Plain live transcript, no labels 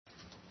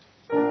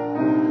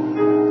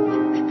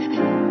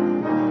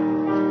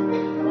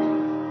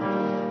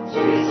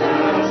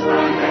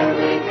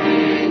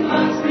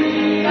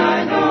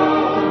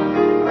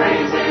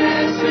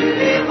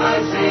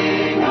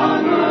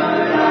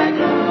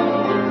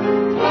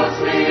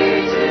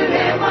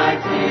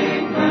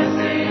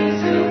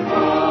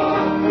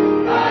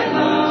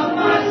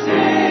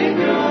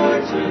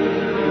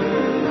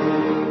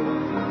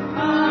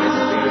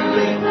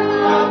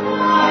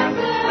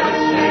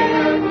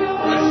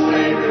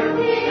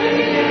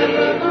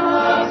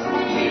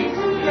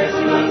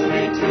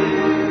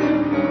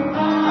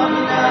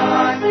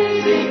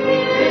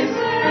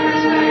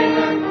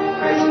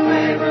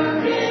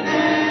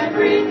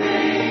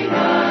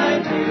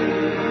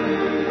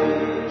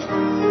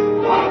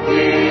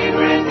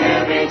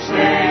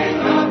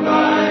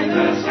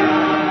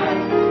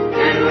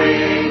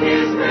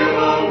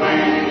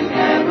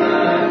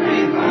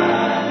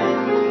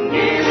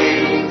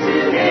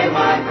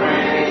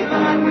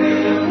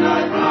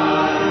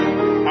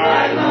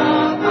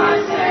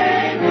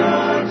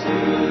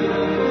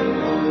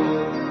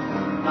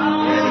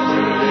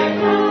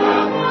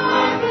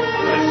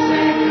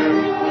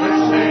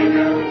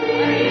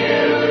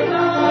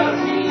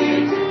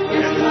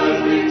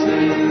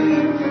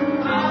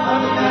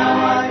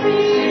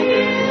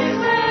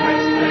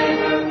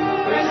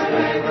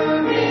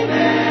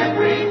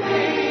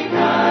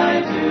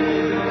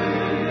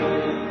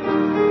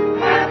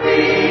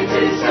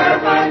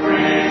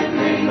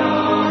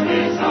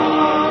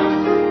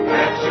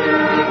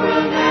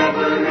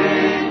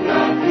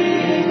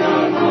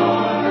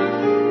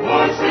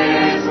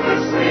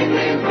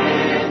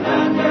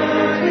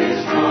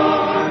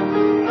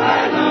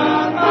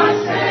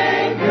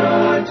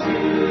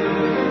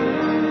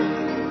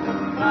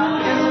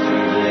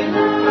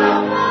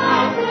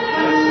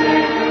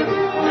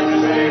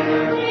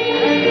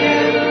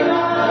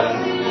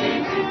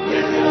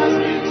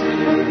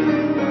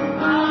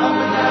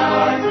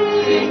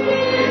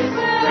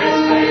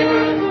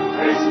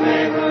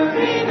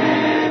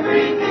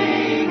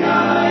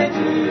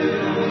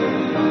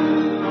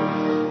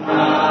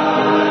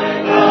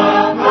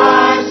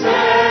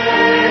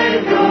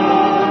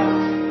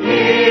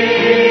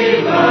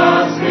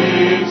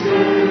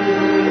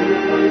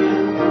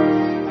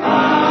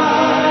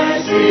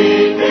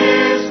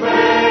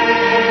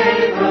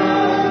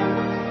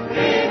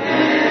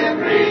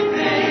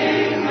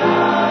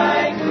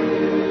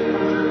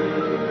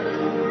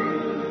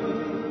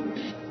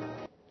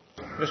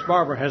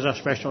Barbara has a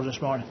special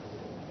this morning.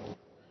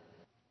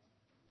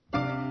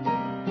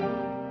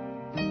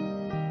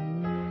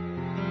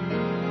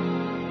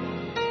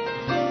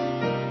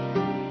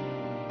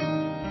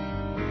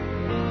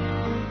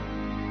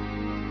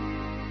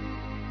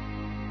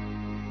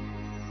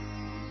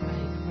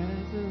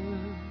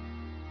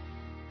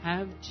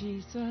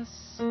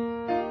 Jesus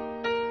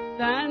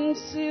than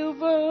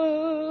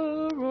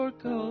silver or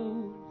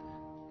gold.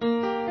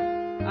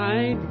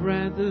 I'd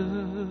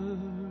rather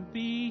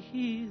be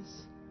his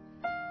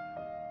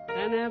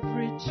than have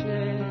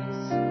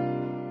riches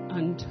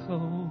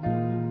untold.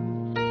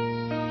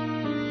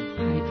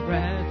 I'd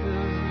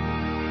rather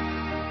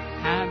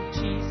have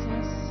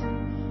Jesus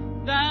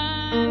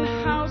than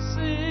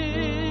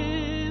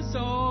houses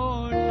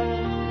or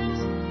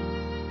lands.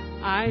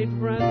 I'd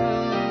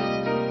rather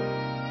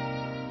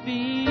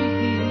be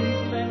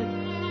led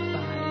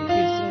by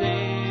his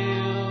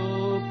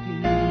nail-pierced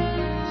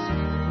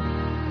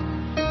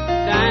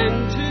than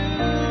to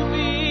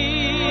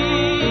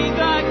be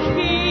the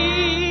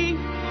king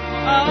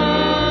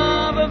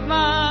of a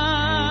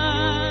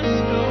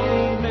vast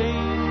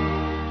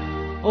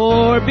domain,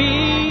 or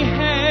be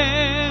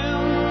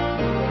held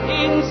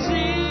in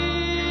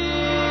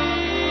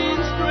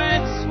sin's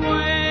dread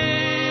sway.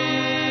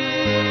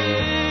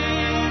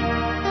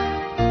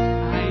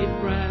 I'd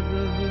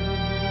rather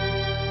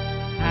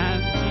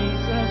have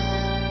Jesus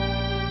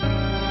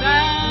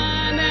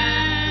than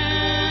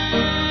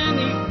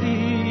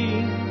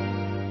anything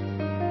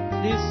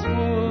this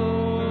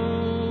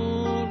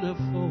world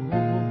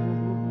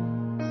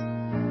affords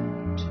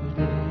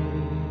today.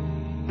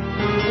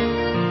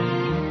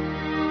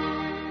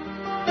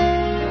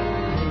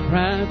 I'd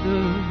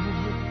rather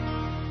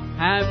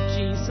have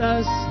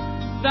Jesus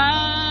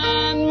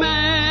than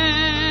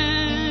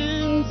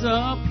man's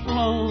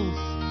applause.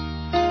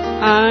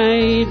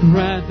 I'd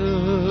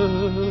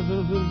rather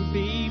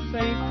be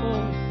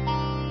faithful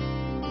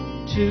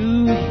to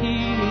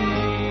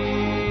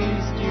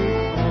his due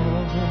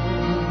cause.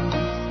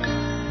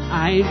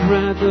 I'd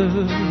rather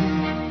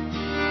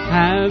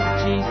have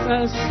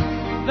Jesus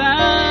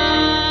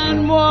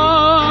than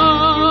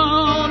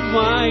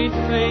worldwide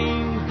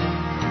fame.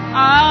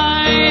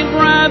 I'd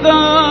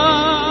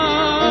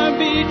rather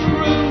be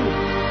true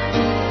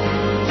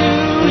to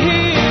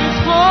his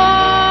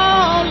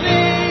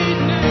holy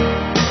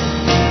name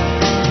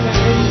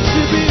than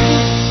to be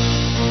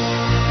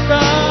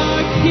the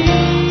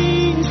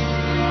king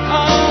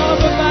of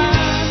a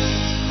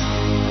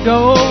vast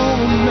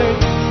domain,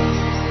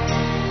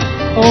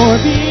 or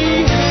be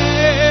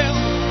held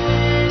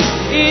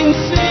in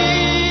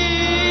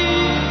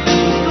sin's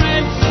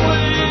dread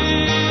sway.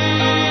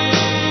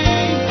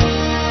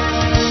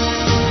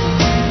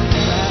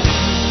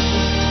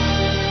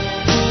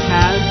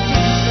 Have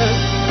Jesus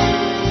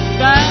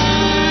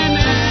than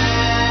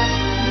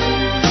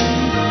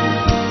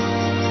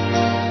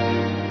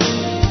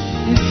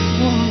this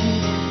one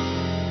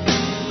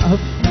of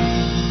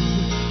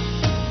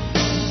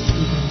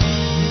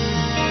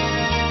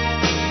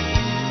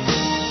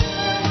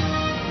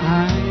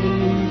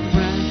I'd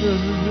rather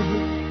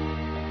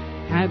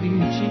have you,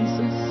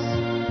 Jesus,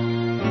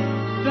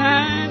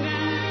 than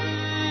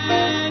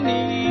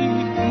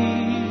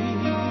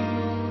anything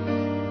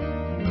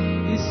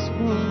this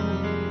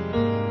world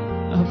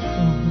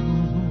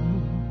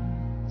affords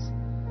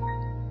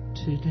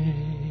today.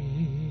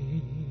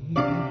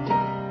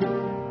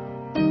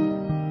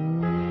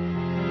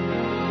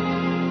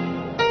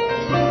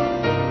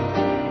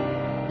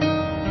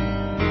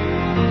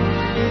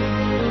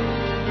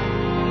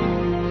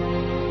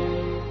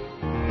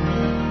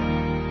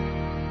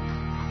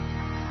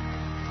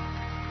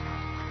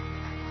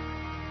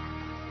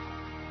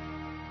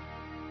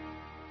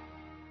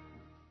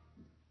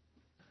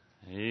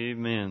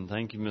 Amen.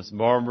 Thank you, Miss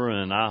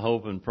Barbara, and I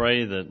hope and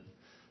pray that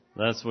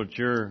that's what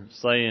you're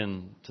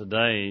saying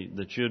today,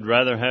 that you'd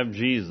rather have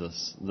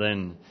Jesus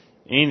than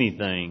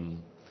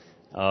anything.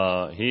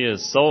 He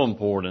is so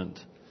important,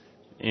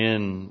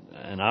 and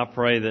I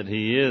pray that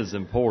he is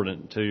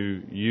important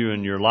to you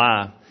and your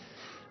life.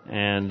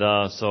 And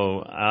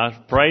so I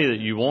pray that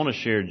you want to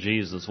share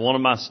Jesus. One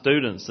of my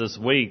students this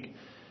week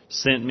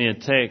sent me a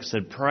text,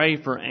 said, pray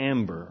for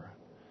Amber.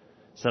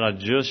 Said, I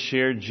just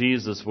shared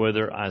Jesus with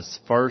her. It's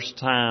the first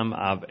time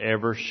I've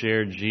ever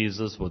shared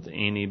Jesus with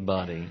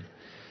anybody.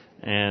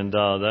 And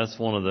that's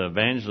one of the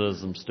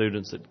evangelism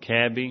students at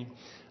Cabby.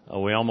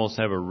 We almost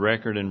have a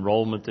record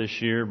enrollment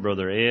this year.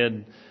 Brother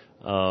Ed,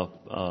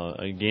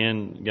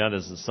 again, got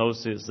his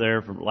associates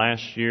there from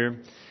last year.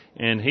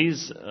 And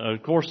he's,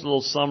 of course, a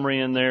little summary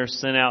in there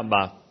sent out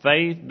by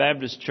Faith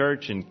Baptist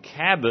Church in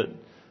Cabot,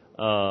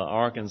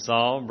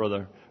 Arkansas.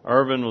 Brother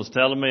Irvin was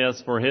telling me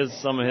that's for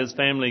some of his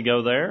family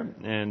go there,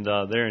 and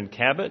they're in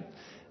Cabot.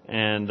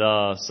 And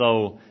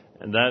so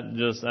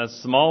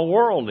that's small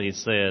world, he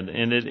said,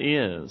 and it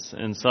is.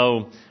 And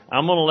so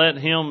I'm going to let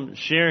him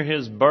share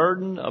his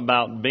burden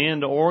about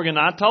being to Oregon.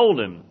 I told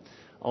him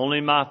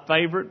only my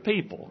favorite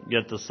people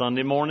get the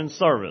Sunday morning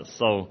service.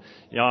 So,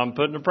 I'm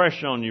putting the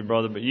pressure on you,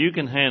 brother, but you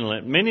can handle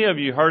it. Many of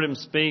you heard him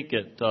speak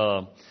at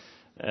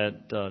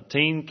at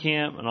Teen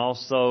Camp and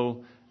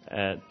also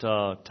at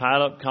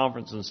Tied Up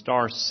Conference in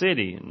Star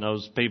City. And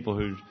those people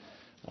who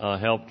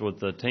helped with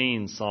the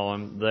teens saw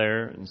him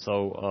there. And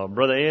so,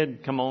 Brother Ed,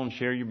 come on,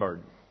 share your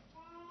burden.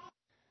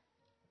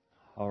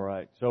 All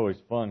right. It's always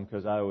fun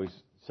because I always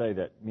say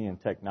that me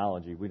and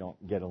technology, we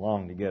don't get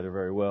along together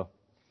very well.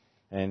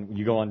 And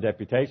you go on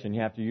deputation,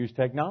 you have to use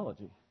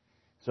technology.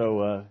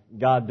 So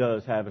God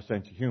does have a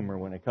sense of humor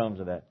when it comes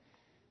to that.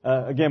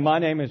 Again, my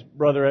name is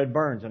Brother Ed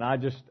Burns, and I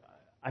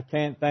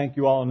can't thank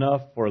you all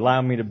enough for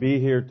allowing me to be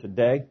here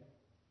today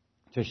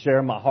to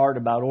share my heart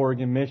about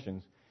Oregon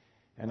missions.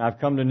 And I've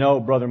come to know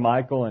Brother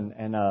Michael,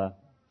 and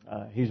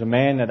he's a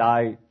man that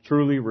I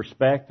truly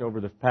respect.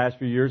 Over the past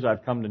few years,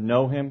 I've come to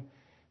know him,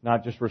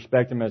 not just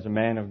respect him as a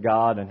man of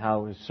God and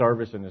how his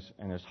service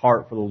and his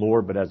heart for the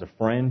Lord, but as a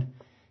friend.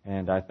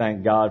 And I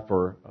thank God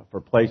for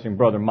placing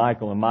Brother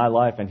Michael in my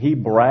life. And he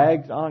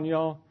brags on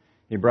y'all.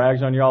 He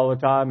brags on you all the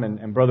time.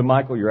 And Brother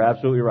Michael, you're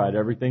absolutely right.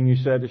 Everything you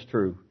said is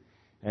true.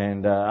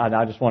 And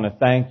I just want to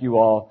thank you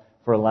all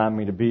for allowing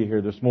me to be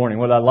here this morning.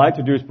 What I'd like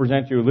to do is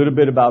present you a little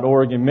bit about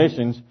Oregon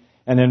missions.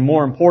 And then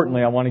more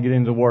importantly, I want to get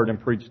into the Word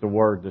and preach the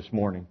Word this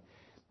morning.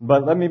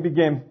 But let me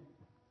begin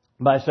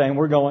by saying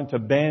we're going to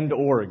Bend,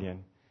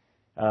 Oregon.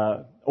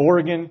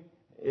 Oregon,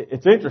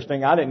 it's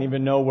interesting. I didn't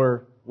even know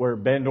where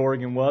Bend,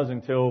 Oregon was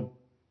until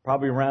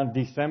probably around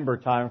December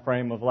time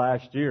frame of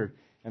last year.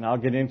 And I'll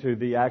get into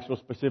the actual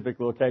specific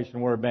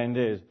location where Bend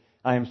is.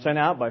 I am sent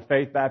out by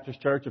Faith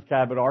Baptist Church of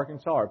Cabot,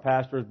 Arkansas. Our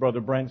pastor is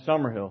Brother Brent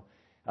Summerhill.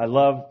 I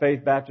love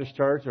Faith Baptist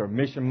Church, or a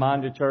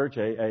mission-minded church,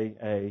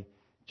 a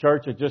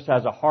church that just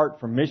has a heart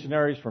for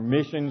missionaries, for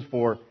missions,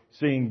 for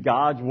seeing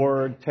God's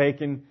Word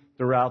taken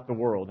throughout the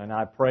world. And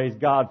I praise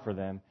God for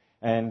them.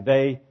 And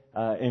they,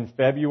 in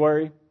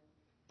February,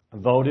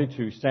 voted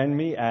to send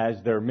me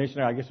as their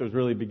missionary. I guess it was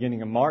really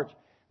beginning of March.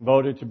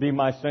 Voted to be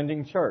my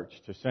sending church,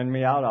 to send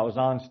me out. I was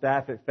on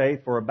staff at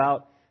Faith for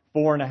about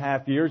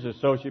 4.5 years,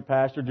 associate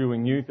pastor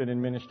doing youth and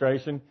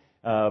administration.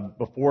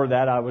 Before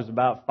that, I was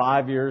about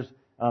 5 years,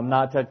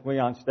 not technically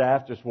on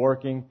staff, just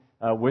working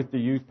with the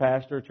youth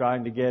pastor,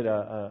 trying to get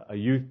a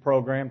youth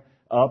program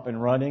up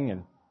and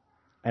running,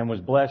 and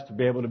was blessed to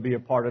be able to be a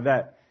part of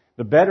that.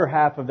 The better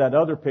half of that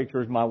other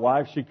picture is my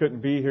wife. She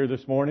couldn't be here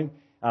this morning.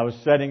 I was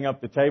setting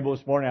up the table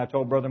this morning. I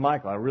told Brother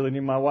Michael, I really need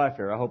my wife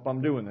here. I hope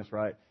I'm doing this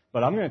right.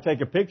 But I'm going to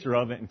take a picture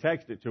of it and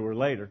text it to her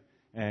later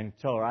and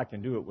tell her I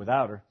can do it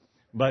without her.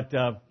 But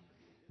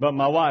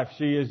my wife,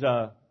 she is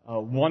a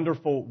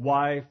wonderful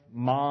wife,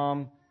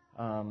 mom,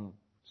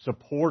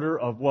 supporter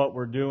of what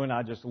we're doing.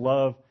 I just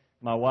love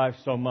my wife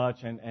so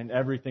much and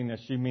everything that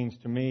she means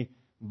to me,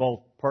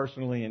 both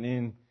personally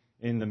and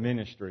in the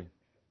ministry.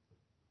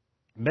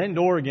 Bend,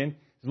 Oregon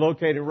is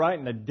located right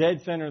in the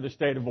dead center of the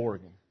state of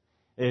Oregon.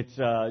 It's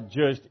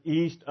just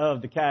east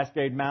of the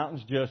Cascade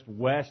Mountains, just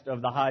west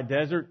of the high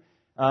desert.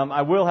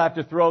 I will have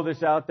to throw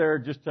this out there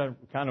just to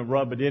kind of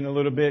rub it in a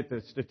little bit.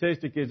 The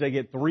statistic is they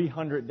get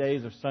 300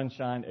 days of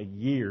sunshine a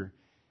year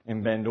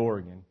in Bend,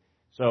 Oregon.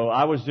 So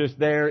I was just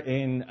there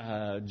in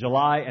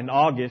July and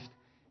August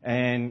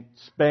and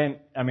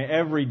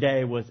every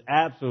day was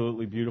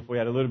absolutely beautiful. We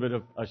had a little bit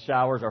of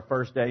showers our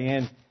first day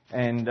in.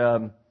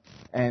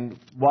 And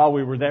while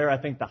we were there, I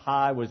think the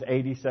high was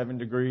 87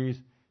 degrees.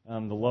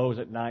 The lows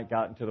at night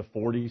got into the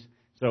 40s.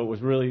 So it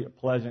was really a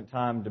pleasant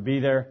time to be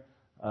there.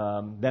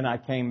 Then I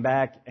came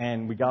back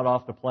and we got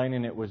off the plane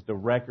and it was the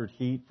record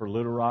heat for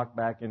Little Rock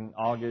back in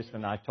August.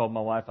 And I told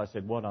my wife, I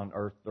said, what on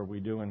earth are we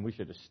doing? We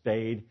should have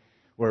stayed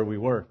where we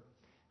were.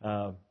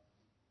 All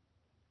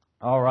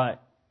right.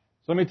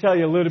 So let me tell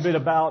you a little bit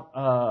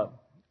about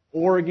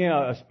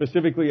Oregon,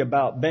 specifically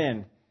about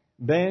Bend.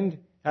 Bend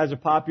has a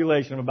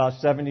population of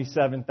about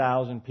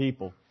 77,000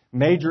 people.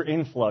 Major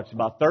influx.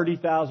 About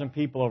 30,000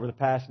 people over the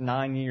past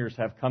 9 years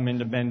have come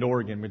into Bend,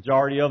 Oregon.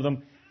 Majority of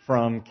them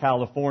from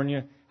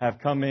California have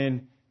come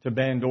in to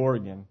Bend,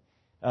 Oregon.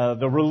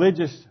 The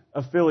religious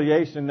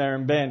affiliation there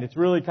in Bend, it's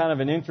really kind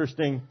of an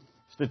interesting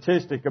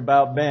statistic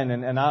about Bend.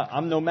 And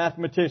I'm no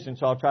mathematician,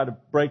 so I'll try to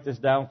break this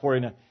down for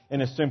you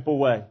in a simple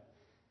way.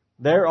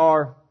 There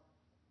are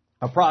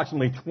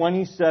approximately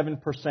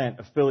 27%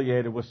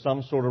 affiliated with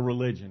some sort of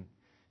religion.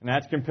 And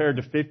that's compared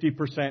to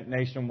 50%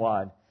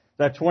 nationwide.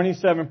 That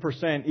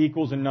 27%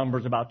 equals in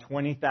numbers about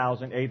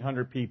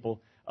 20,800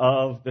 people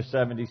of the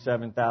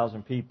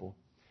 77,000 people.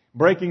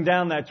 Breaking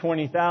down that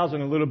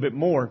 20,000 a little bit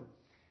more,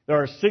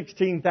 there are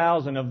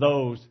 16,000 of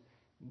those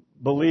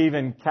believe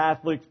in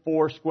Catholic,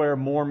 Foursquare,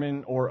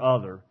 Mormon, or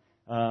other.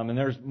 And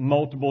there's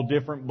multiple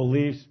different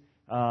beliefs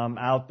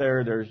out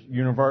there. There's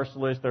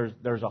Universalists.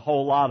 There's a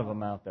whole lot of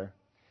them out there.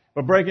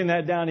 But breaking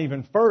that down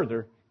even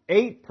further,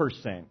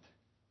 8%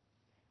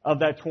 of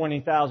that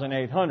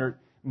 20,800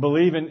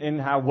 believe in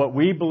how what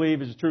we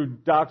believe is a true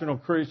doctrinal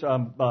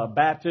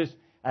Baptist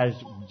as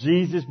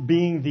Jesus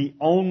being the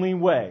only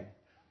way.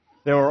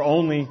 There are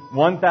only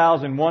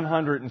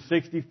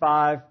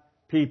 1,165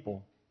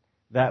 people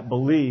that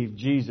believe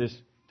Jesus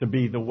to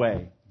be the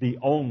way, the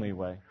only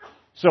way.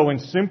 So in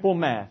simple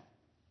math,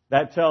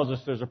 that tells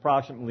us there's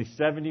approximately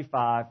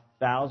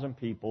 75,000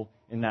 people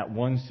in that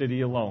one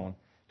city alone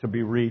to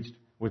be reached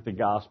with the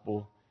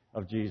gospel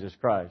of Jesus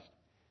Christ.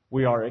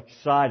 We are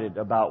excited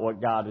about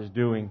what God is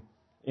doing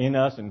in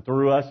us and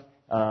through us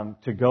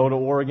to go to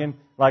Oregon.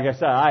 Like I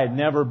said, I had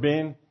never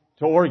been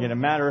to Oregon. As a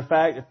matter of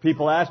fact, if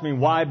people ask me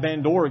why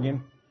Bend,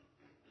 Oregon,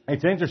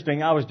 it's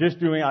interesting.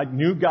 I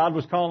knew God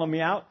was calling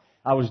me out.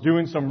 I was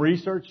doing some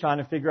research, trying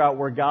to figure out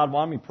where God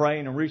wanted me,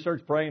 praying and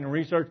research.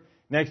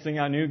 Next thing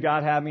I knew,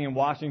 God had me in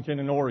Washington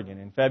and Oregon.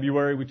 In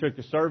February, we took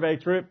a survey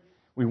trip.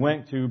 We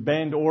went to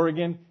Bend,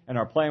 Oregon, and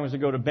our plan was to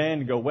go to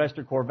Bend, go west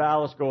to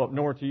Corvallis, go up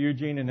north to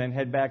Eugene, and then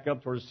head back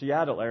up towards the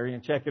Seattle area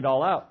and check it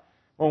all out.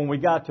 Well, when we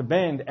got to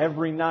Bend,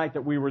 every night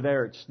that we were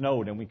there, it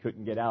snowed, and we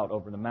couldn't get out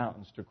over the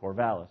mountains to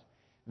Corvallis.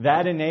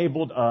 That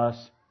enabled us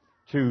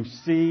to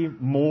see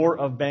more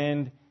of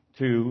Bend,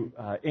 to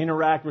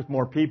interact with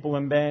more people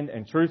in Bend,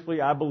 and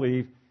truthfully, I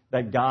believe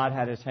that God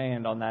had His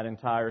hand on that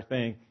entire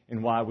thing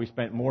and why we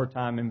spent more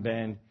time in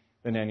Bend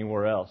than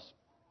anywhere else.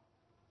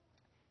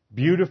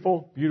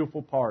 Beautiful,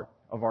 beautiful part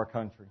of our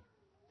country.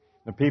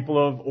 The people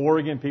of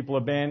Oregon, people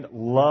of Bend,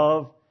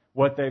 love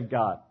what they've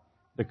got.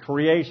 The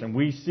creation.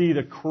 We see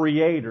the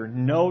Creator.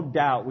 No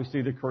doubt we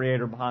see the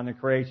Creator behind the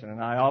creation.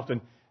 And I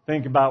often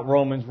think about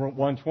Romans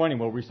 1:20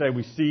 where we say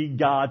we see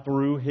God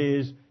through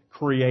His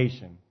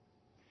creation.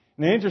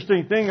 And the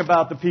interesting thing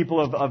about the people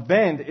of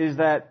Bend is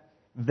that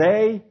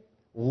they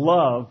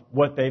love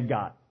what they've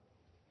got.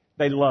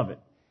 They love it.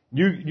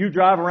 You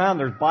drive around,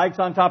 there's bikes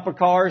on top of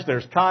cars,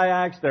 there's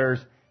kayaks,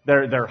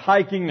 they're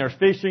hiking, there's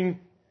fishing.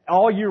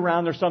 All year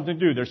round there's something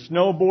to do. There's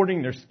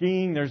snowboarding, there's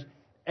skiing, there's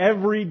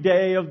every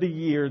day of the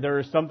year there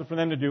is something for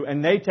them to do,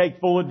 and they take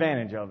full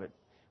advantage of it.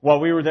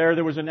 While we were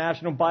there was a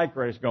national bike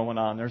race going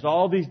on. There's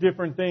all these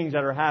different things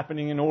that are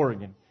happening in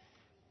Oregon.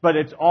 But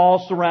it's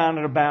all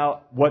surrounded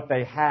about what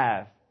they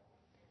have.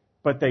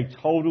 But they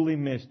totally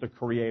miss the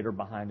Creator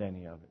behind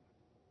any of it.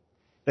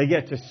 They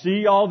get to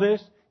see all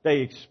this, they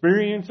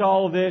experience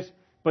all of this,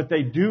 but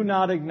they do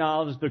not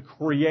acknowledge the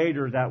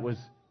Creator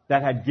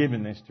that had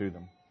given this to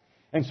them.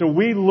 And so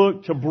we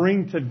look to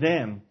bring to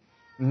them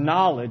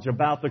knowledge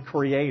about the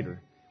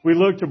Creator. We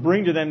look to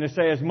bring to them to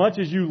say, as much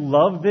as you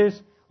love this,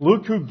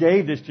 look who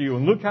gave this to you,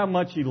 and look how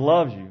much He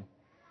loves you.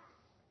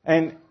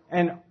 And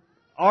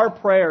our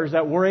prayer is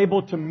that we're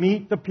able to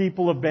meet the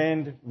people of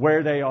Bend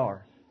where they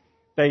are.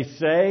 They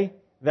say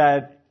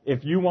that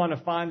if you want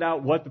to find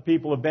out what the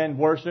people of Bend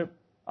worship,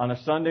 on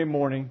a Sunday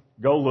morning,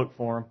 go look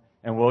for them,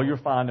 and where you'll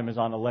find them is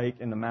on a lake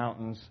in the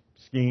mountains,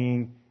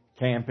 skiing,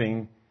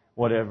 camping,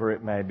 whatever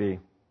it may be.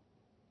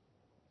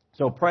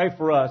 So pray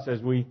for us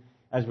as we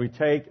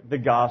take the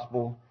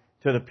gospel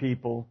to the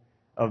people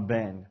of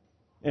Bend.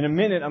 In a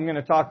minute, I'm going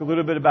to talk a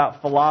little bit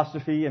about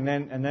philosophy, and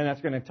then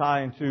that's going to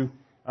tie into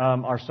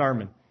our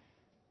sermon.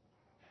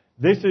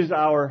 This is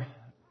our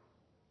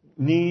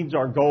needs,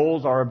 our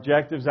goals, our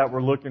objectives that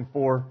we're looking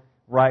for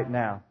right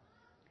now.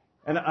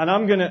 And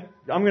I'm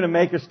going to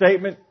make a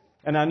statement,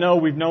 and I know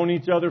we've known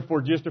each other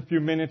for just a few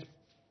minutes,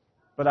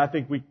 but I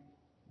think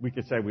we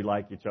could say we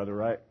like each other,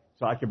 right?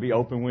 So I could be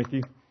open with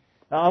you.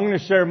 Now, I'm going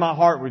to share my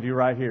heart with you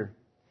right here.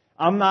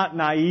 I'm not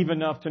naive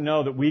enough to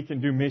know that we can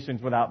do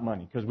missions without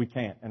money, because we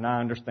can't, and I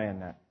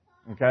understand that.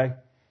 Okay?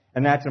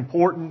 And that's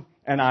important,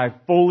 and I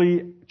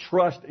fully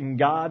trust in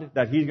God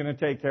that He's going to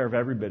take care of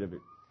every bit of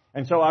it.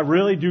 And so I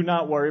really do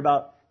not worry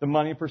about the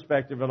money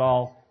perspective at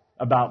all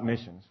about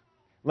missions.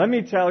 Let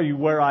me tell you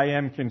where I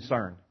am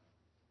concerned.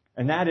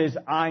 And that is,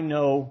 I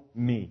know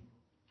me.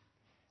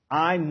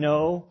 I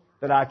know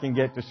that I can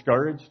get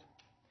discouraged.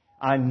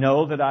 I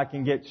know that I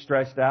can get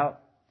stressed out.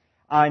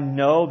 I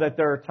know that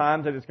there are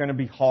times that it's going to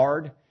be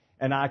hard,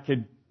 and I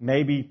could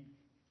maybe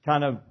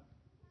kind of,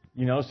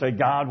 say,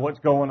 God, what's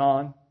going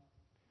on?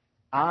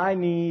 I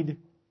need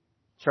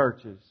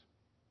churches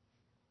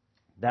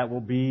that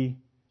will be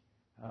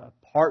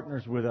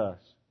partners with us.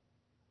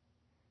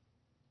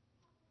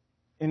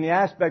 In the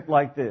aspect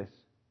like this,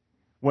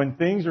 when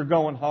things are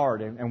going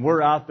hard and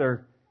we're out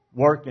there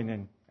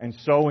working and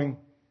sowing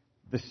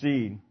the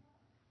seed,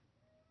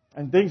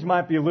 and things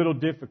might be a little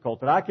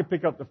difficult, that I could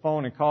pick up the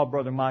phone and call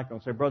Brother Michael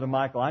and say, Brother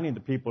Michael, I need the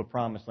people of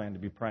Promised Land to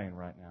be praying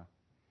right now.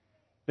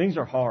 Things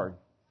are hard.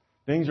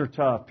 Things are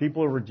tough.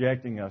 People are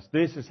rejecting us.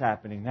 This is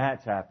happening.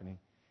 That's happening.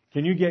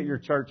 Can you get your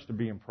church to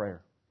be in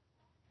prayer?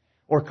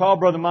 Or call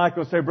Brother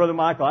Michael and say, Brother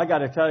Michael, I got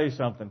to tell you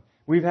something.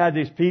 We've had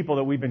these people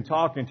that we've been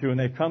talking to, and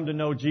they've come to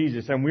know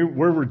Jesus, and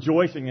we're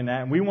rejoicing in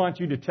that, and we want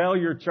you to tell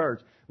your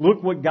church,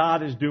 look what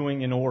God is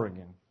doing in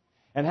Oregon.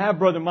 And have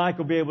Brother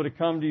Michael be able to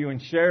come to you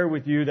and share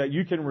with you that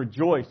you can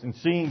rejoice in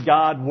seeing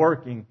God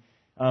working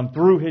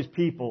through His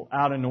people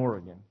out in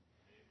Oregon.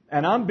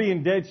 And I'm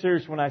being dead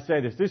serious when I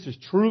say this. This is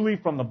truly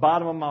from the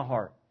bottom of my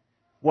heart.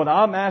 What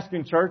I'm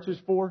asking churches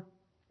for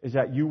is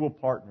that you will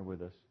partner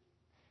with us.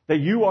 That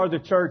you are the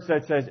church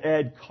that says,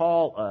 Ed,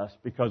 call us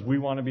because we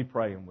want to be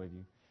praying with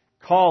you.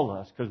 Call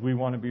us because we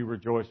want to be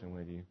rejoicing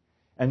with you.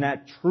 And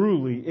that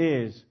truly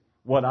is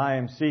what I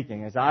am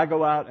seeking. As I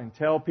go out and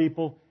tell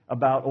people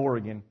about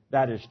Oregon,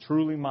 that is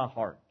truly my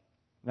heart.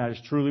 That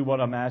is truly what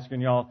I'm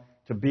asking y'all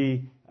to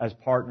be as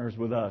partners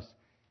with us.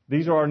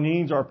 These are our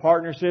needs, our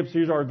partnerships.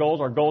 These are our goals.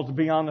 Our goal is to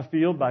be on the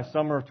field by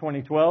summer of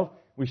 2012.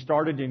 We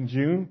started in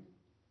June,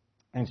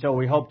 and so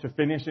we hope to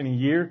finish in a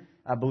year.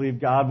 I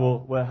believe God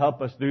will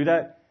help us do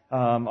that.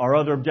 Our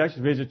other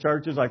objectives, visit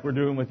churches like we're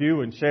doing with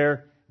you and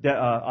share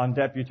on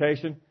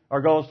deputation. Our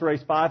goal is to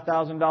raise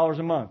 $5,000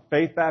 a month.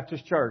 Faith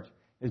Baptist Church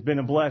has been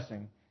a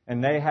blessing,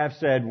 and they have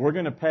said, we're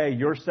going to pay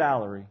your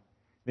salary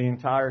the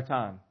entire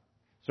time.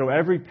 So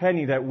every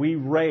penny that we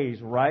raise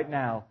right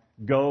now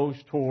goes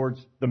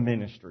towards the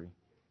ministry.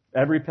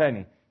 Every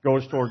penny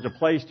goes towards a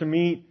place to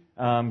meet,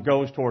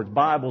 goes towards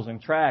Bibles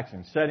and tracts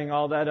and setting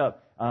all that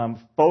up.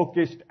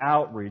 Focused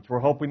outreach. We're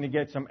hoping to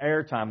get some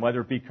airtime,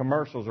 whether it be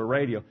commercials or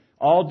radio.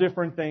 All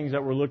different things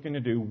that we're looking to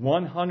do.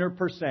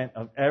 100%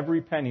 of every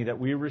penny that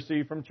we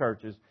receive from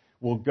churches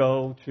will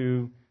go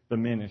to the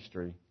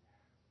ministry.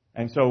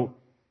 And so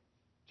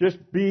just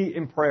be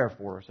in prayer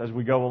for us as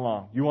we go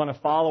along. You want to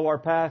follow our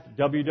path?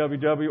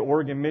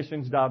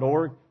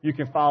 www.oregonmissions.org. You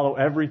can follow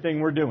everything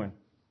we're doing.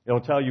 It'll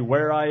tell you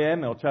where I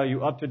am. It'll tell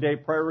you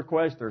up-to-date prayer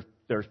requests.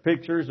 There's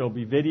pictures. There'll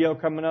be video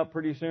coming up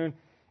pretty soon.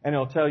 And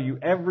it'll tell you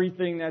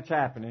everything that's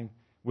happening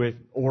with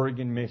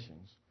Oregon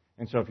Missions.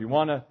 And so if you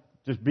want to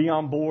just be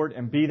on board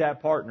and be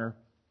that partner,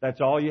 that's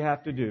all you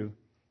have to do.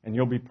 And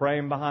you'll be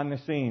praying behind the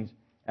scenes.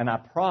 And I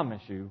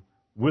promise you,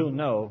 we'll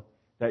know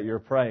that you're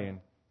praying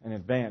in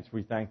advance.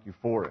 We thank you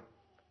for it.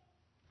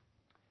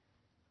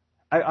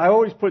 I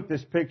always put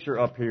this picture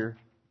up here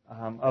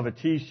of a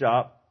tea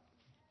shop.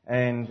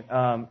 And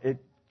it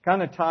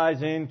kind of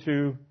ties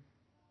into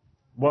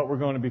what we're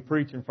going to be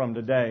preaching from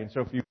today. And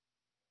so if you...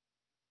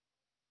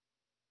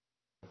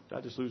 Did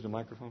I just lose the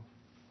microphone?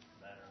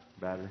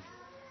 Battery.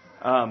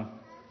 I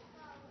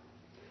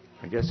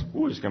guess,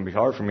 it's going to be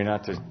hard for me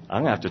not to... I'm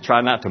going to have to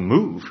try not to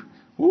move.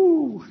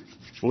 Woo!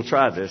 We'll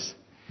try this.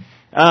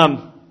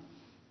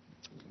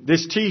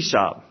 This tea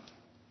shop.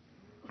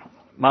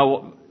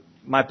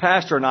 My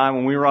pastor and I,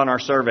 when we were on our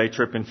survey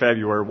trip in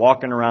February,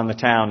 walking around the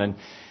town, and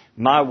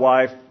my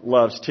wife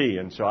loves tea,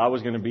 and so I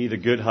was going to be the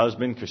good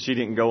husband because she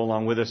didn't go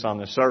along with us on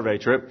the survey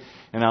trip,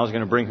 and I was going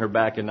to bring her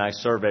back a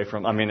nice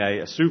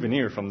a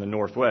souvenir from the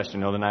Northwest, the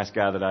nice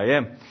guy that I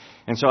am.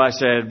 And so I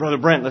said, Brother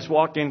Brent, let's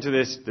walk into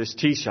this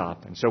tea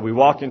shop. And so we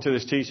walk into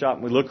this tea shop,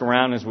 and we look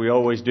around as we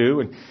always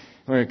do, and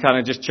we're kind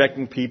of just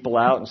checking people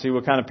out and see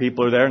what kind of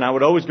people are there. And I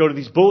would always go to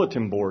these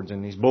bulletin boards,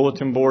 and these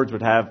bulletin boards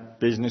would have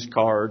business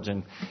cards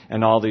and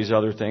all these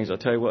other things. I'll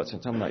tell you what,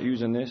 since I'm not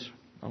using this,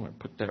 I'm going to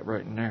put that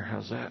right in there.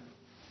 How's that?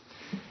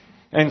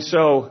 And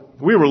so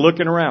we were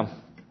looking around,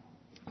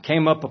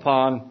 came up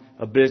upon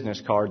a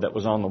business card that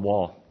was on the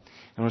wall.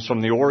 And it was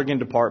from the Oregon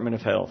Department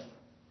of Health.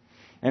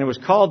 And it was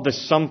called the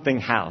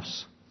Something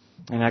House.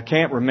 And I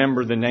can't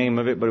remember the name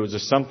of it, but it was a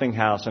Something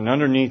House. And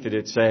underneath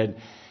it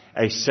said,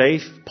 a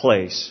safe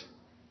place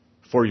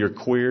for your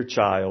queer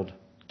child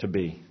to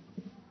be.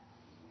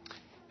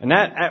 And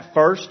that, at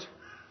first,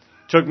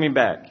 took me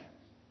back.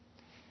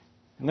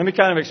 And let me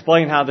kind of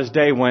explain how this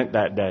day went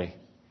that day.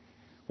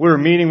 We were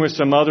meeting with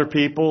some other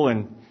people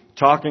and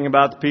talking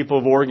about the people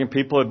of Oregon.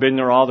 People have been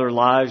there all their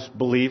lives,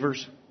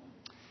 believers.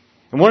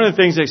 And one of the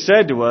things they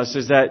said to us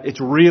is that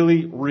it's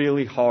really,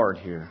 really hard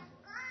here.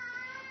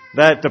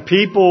 That the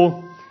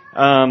people,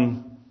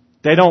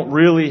 they don't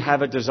really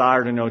have a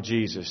desire to know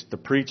Jesus. The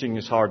preaching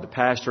is hard. The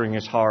pastoring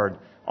is hard.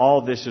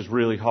 All this is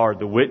really hard.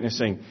 The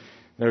witnessing.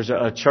 There's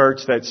a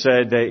church that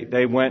said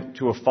they went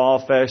to a fall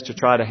fest to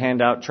try to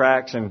hand out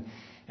tracts, and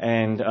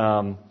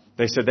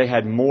they said they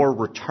had more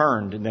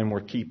returned than were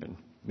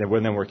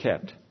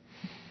kept.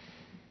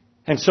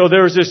 And so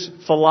there was this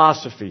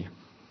philosophy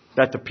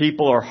that the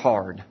people are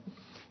hard.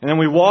 And then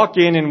we walk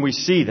in and we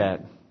see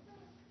that.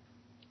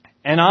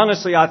 And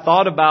honestly, I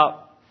thought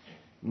about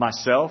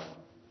myself.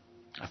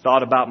 I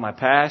thought about my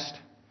past.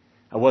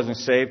 I wasn't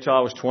saved till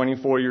I was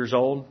 24 years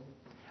old.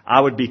 I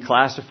would be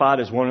classified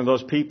as one of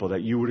those people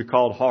that you would have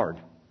called hard.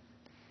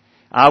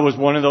 I was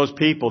one of those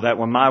people that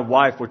when my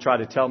wife would try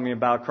to tell me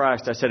about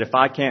Christ, I said, if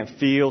I can't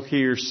feel,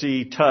 hear,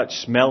 see, touch,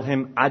 smell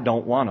Him, I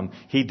don't want Him.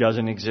 He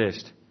doesn't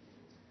exist.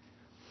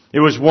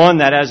 It was one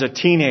that as a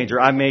teenager,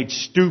 I made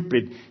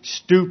stupid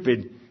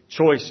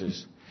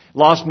choices.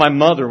 Lost my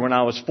mother when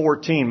I was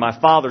 14. My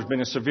father's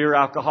been a severe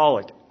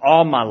alcoholic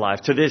all my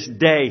life. To this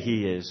day,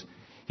 he is.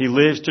 He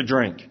lives to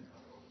drink.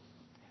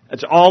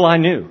 That's all I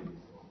knew.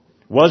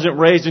 Wasn't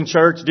raised in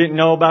church, didn't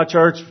know about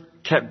church.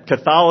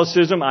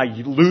 Catholicism, I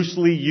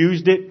loosely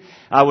used it.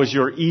 I was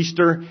your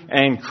Easter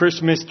and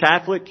Christmas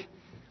Catholic.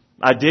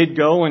 I did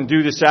go and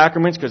do the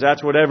sacraments because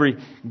that's what every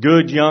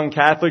good young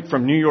Catholic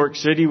from New York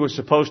City was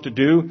supposed to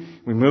do.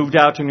 We moved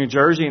out to New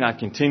Jersey and I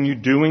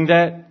continued doing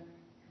that.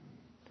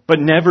 But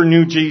never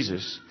knew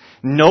Jesus.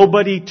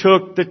 Nobody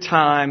took the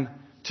time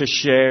to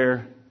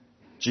share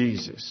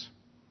Jesus.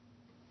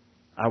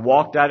 I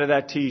walked out of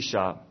that tea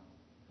shop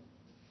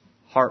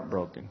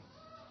heartbroken.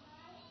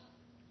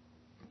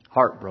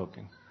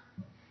 Heartbroken.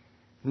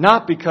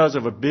 Not because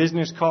of a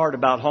business card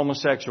about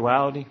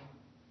homosexuality.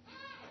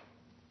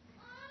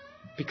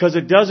 Because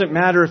it doesn't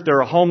matter if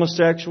they're a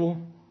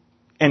homosexual,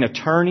 an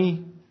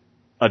attorney,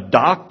 a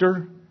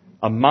doctor,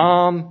 a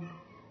mom,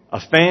 a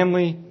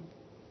family,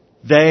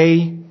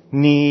 They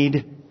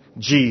need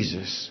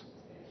Jesus.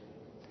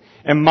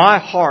 And my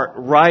heart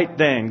right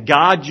then,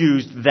 God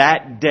used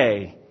that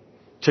day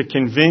to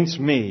convince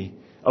me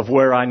of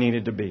where I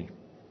needed to be.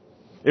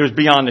 It was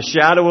beyond a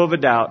shadow of a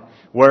doubt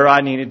where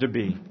I needed to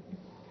be.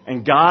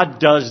 And God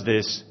does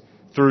this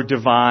through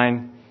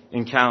divine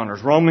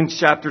encounters. Romans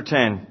chapter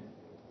 10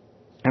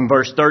 and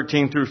verse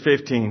 13 through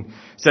 15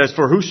 says,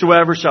 "For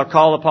whosoever shall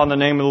call upon the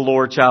name of the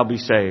Lord shall be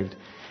saved.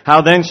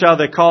 How then shall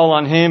they call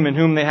on Him in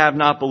whom they have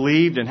not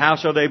believed? And how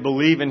shall they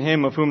believe in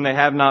Him of whom they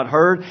have not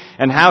heard?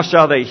 And how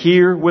shall they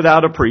hear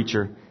without a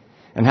preacher?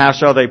 And how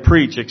shall they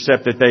preach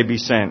except that they be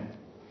sent?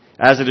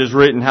 As it is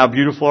written, how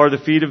beautiful are the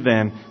feet of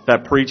them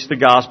that preach the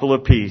gospel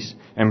of peace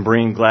and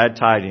bring glad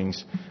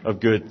tidings of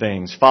good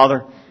things."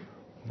 Father,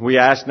 we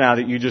ask now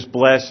that you just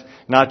bless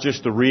not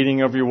just the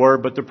reading of your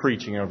word, but the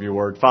preaching of your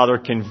word. Father,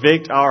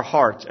 convict our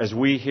hearts as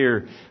we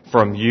hear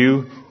from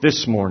you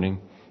this morning.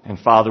 And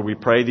Father, we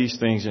pray these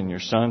things in your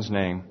Son's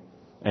name.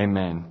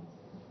 Amen.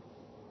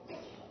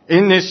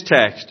 In this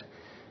text,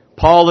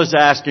 Paul is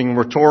asking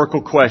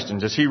rhetorical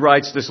questions as he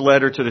writes this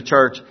letter to the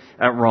church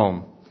at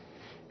Rome.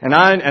 And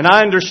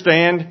I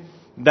understand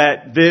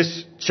that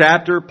this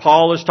chapter,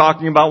 Paul is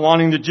talking about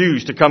wanting the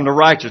Jews to come to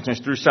righteousness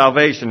through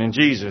salvation in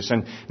Jesus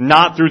and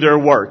not through their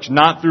works,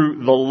 not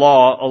through the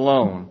law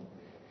alone.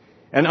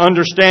 And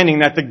understanding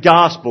that the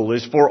gospel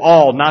is for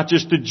all, not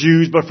just the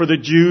Jews, but for the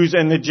Jews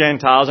and the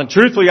Gentiles. And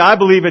truthfully, I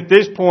believe at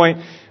this point,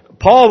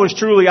 Paul was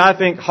truly, I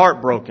think,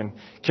 heartbroken,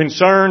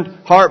 concerned,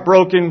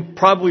 heartbroken,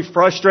 probably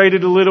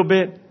frustrated a little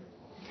bit.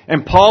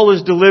 And Paul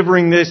is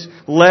delivering this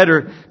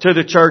letter to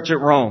the church at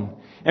Rome.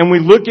 And we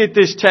look at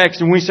this text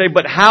and we say,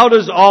 but how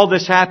does all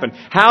this happen?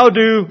 How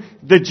do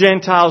the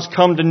Gentiles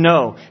come to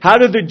know? How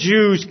do the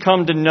Jews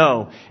come to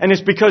know? And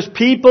it's because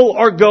people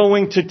are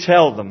going to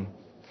tell them.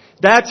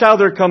 That's how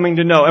they're coming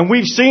to know. And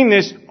we've seen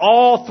this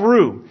all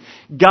through.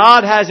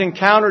 God has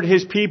encountered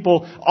His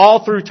people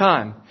all through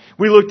time.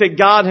 We looked at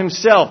God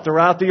Himself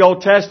throughout the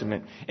Old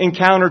Testament,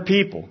 encountered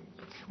people.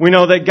 We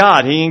know that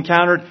God, He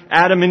encountered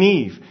Adam and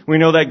Eve. We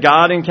know that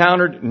God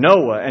encountered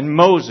Noah and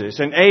Moses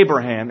and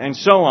Abraham and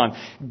so on.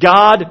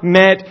 God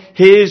met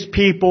His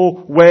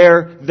people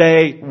where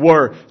they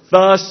were.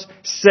 Thus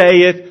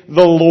saith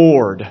the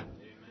Lord.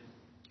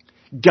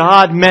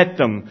 God met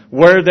them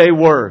where they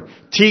were,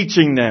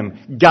 teaching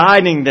them,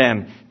 guiding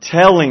them,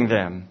 telling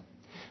them.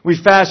 We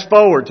fast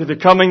forward to the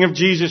coming of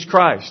Jesus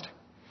Christ,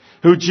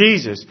 who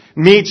Jesus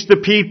meets the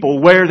people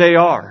where they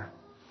are.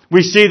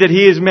 We see that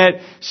He has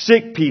met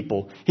sick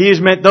people. He has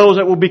met those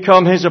that will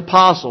become His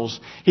apostles.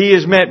 He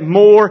has met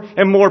more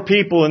and more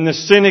people in the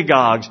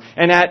synagogues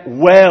and at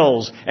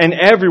wells and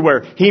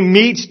everywhere. He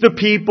meets the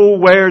people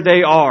where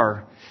they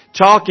are,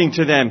 talking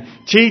to them,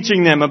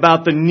 teaching them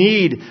about the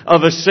need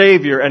of a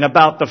Savior and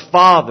about the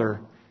Father,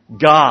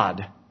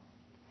 God.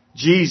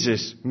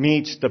 Jesus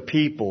meets the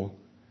people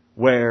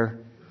where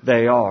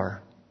they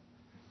are.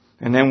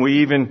 And then we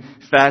even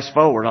fast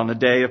forward on the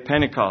day of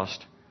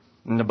Pentecost.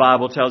 And the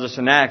Bible tells us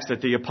in Acts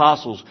that the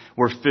apostles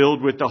were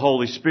filled with the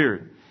Holy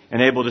Spirit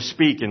and able to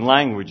speak in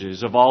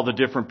languages of all the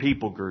different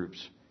people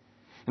groups.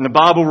 And the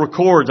Bible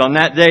records on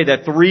that day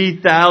that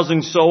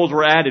 3,000 souls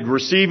were added,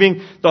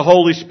 receiving the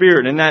Holy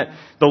Spirit, and that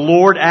the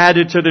Lord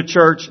added to the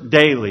church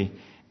daily.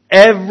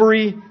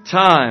 Every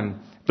time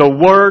the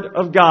Word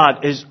of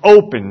God is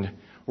opened,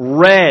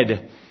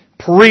 read,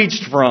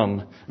 preached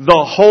from,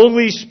 the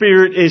Holy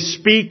Spirit is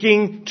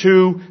speaking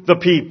to the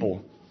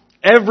people.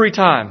 Every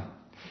time.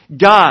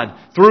 God,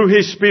 through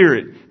His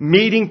Spirit,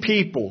 meeting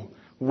people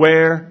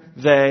where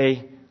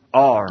they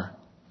are.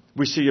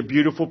 We see a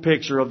beautiful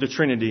picture of the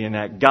Trinity in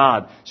that.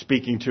 God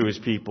speaking to His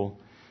people.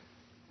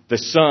 The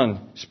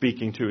Son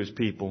speaking to His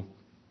people.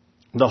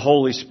 The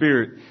Holy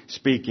Spirit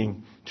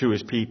speaking to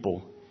His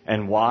people.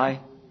 And why?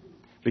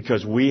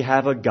 Because we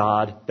have a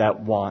God that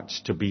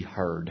wants to be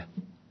heard.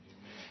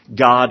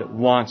 God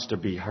wants to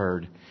be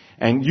heard.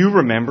 And you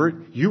remember it.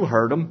 You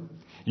heard Him.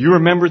 You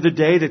remember the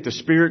day that the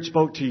Spirit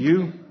spoke to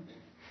you?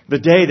 The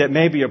day that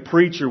maybe a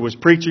preacher was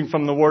preaching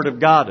from the Word of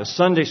God, a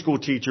Sunday school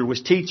teacher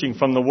was teaching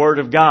from the Word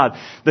of God,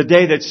 the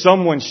day that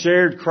someone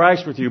shared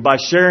Christ with you by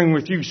sharing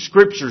with you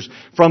scriptures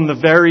from the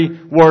very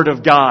Word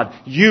of God.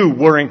 You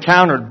were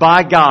encountered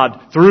by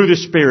God through the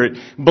Spirit,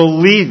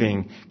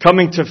 believing,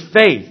 coming to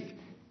faith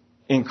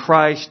in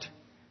Christ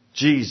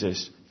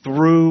Jesus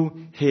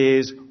through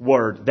His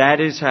Word. That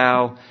is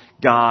how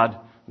God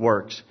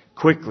works.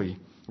 Quickly,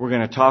 we're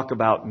going to talk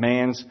about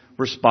man's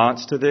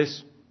response to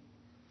this.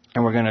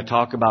 And we're going to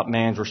talk about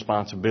man's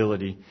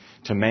responsibility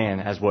to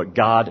man as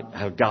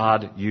how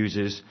God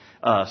uses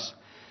us.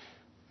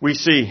 We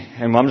see,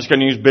 and I'm just going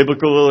to use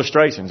biblical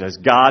illustrations, as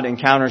God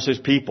encounters His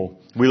people.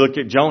 We look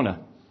at Jonah.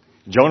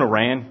 Jonah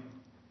ran.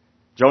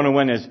 Jonah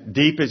went as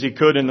deep as he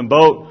could in the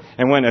boat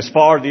and went as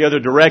far the other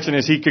direction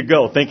as he could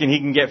go, thinking he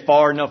can get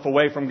far enough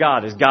away from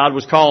God as God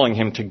was calling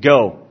him to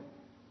go.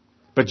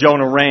 But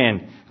Jonah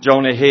ran.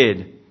 Jonah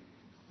hid.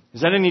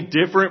 Is that any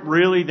different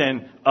really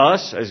than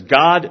us as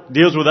God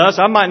deals with us?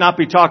 I might not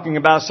be talking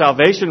about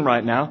salvation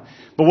right now,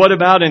 but what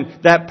about in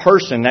that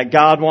person that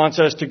God wants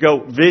us to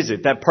go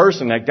visit, that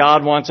person that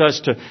God wants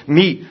us to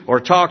meet or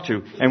talk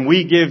to, and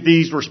we give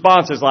these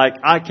responses like,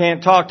 I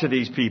can't talk to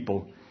these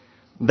people.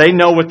 They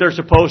know what they're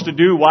supposed to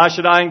do. Why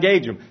should I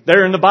engage them?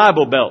 They're in the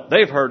Bible Belt.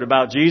 They've heard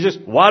about Jesus.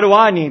 Why do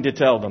I need to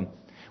tell them?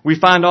 We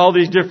find all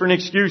these different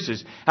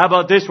excuses. How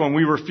about this one?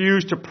 We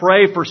refuse to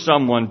pray for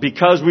someone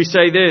because we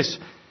say this,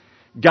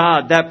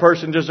 God, that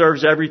person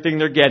deserves everything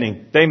they're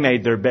getting. They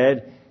made their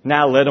bed.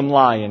 Now let them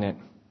lie in it.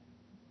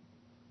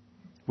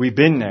 We've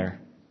been there.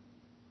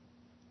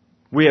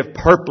 We have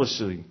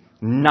purposely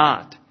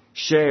not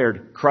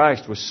shared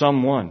Christ with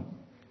someone.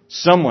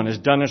 Someone has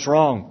done us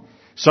wrong.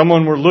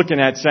 Someone we're looking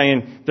at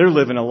saying they're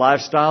living a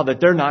lifestyle that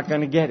they're not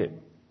going to get it.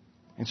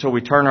 And so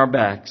we turn our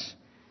backs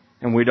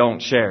and we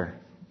don't share.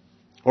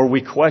 Or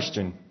we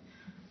question.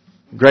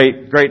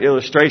 Great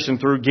illustration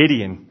through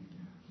Gideon.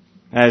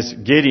 As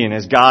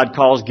God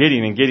calls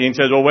Gideon. And Gideon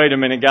says, oh, wait a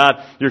minute, God,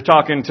 you're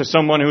talking to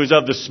someone who's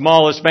of the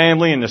smallest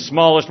family and the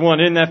smallest one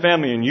in that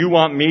family, and you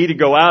want me to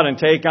go out and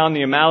take on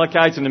the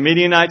Amalekites and the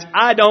Midianites?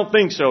 I don't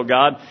think so,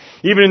 God.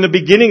 Even in the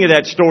beginning of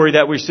that story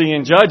that we see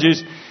in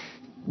Judges,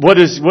 what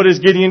does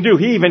Gideon do?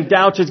 He even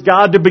doubts it's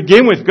God to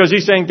begin with, because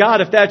he's saying,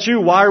 God, if that's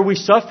you, why are we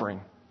suffering?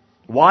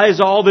 Why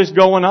is all this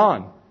going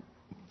on?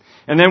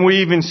 And then we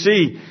even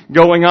see,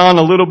 going on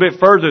a little bit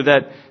further,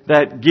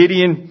 that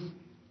Gideon,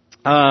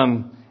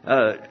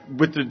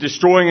 with the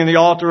destroying in the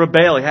altar of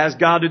Baal, he has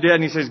God to death,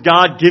 and he says,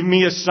 God, give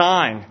me a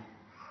sign.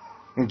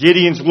 And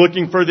Gideon's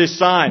looking for this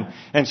sign.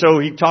 And so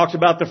he talks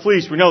about the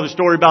fleece. We know the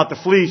story about the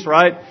fleece,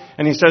 right?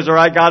 And he says, all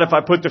right, God, if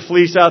I put the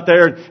fleece out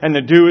there and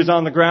the dew is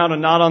on the ground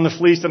and not on the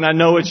fleece, then I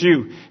know it's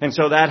you. And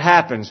so that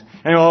happens.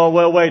 And oh,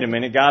 well, wait a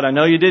minute, God, I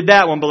know you did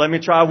that one, but let me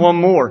try one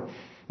more.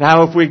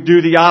 Now if we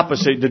do the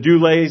opposite, the dew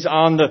lays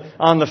on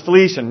the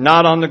fleece and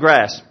not on the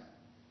grass.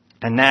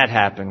 And that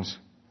happens.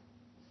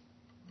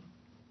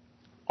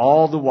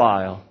 All the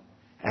while,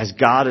 as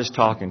God is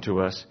talking to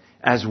us,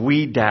 as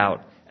we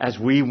doubt, as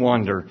we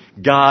wonder,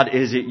 God,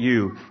 is it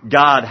you?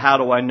 God, how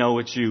do I know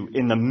it's you?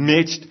 In the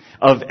midst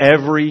of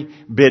every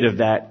bit of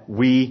that,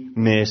 we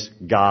miss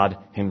God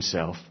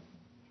Himself.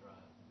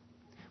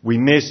 We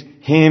miss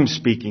Him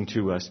speaking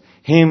to us,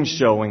 Him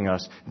showing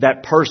us,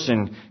 that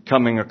person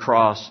coming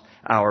across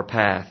our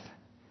path.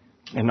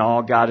 And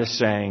all God is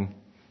saying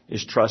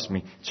is trust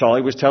me. That's all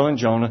He was telling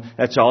Jonah.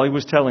 That's all He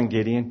was telling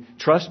Gideon.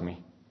 Trust me.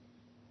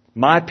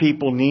 My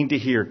people need to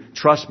hear,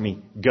 trust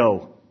me,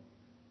 go.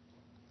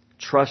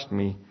 Trust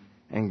me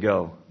and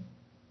go.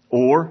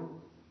 Or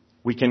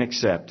we can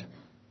accept.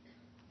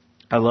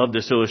 I love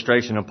this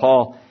illustration of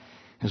Paul.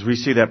 As we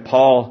see that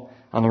Paul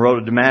on the road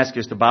to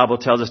Damascus, the Bible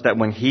tells us that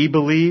when he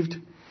believed,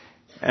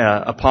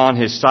 upon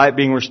his sight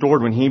being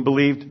restored, when he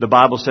believed, the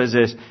Bible says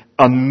this,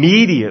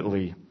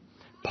 immediately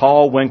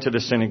Paul went to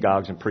the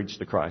synagogues and preached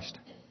the Christ.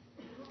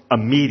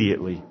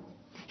 Immediately.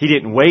 He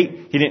didn't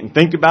wait. He didn't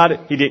think about it.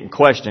 He didn't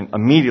question.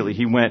 Immediately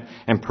he went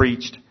and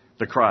preached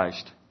the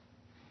Christ.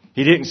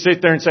 He didn't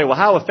sit there and say, well,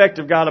 how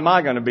effective, God, am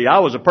I going to be? I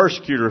was a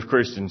persecutor of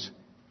Christians.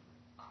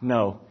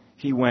 No,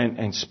 he went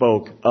and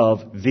spoke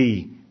of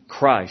the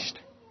Christ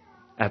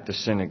at the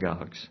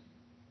synagogues.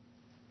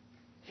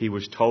 He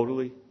was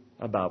totally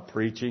about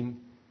preaching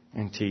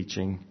and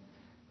teaching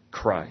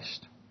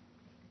Christ.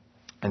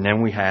 And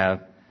then we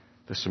have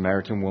the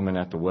Samaritan woman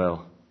at the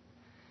well.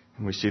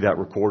 And we see that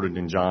recorded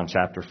in John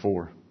chapter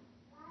 4.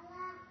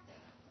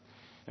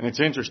 And it's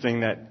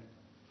interesting that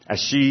as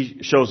she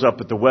shows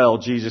up at the well,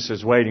 Jesus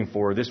is waiting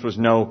for her. This was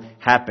no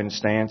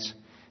happenstance.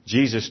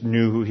 Jesus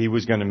knew who He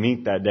was going to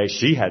meet that day.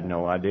 She had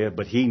no idea,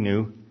 but He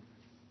knew.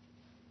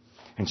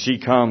 And she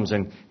comes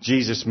and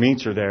Jesus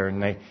meets her there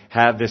and they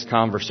have this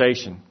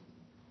conversation.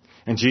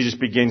 And Jesus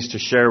begins to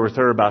share with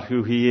her about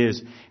who He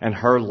is, and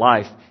her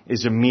life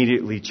is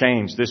immediately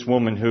changed. This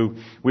woman who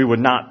we would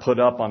not put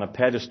up on a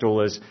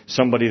pedestal as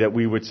somebody that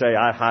we would say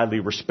I highly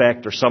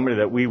respect, or somebody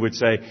that we would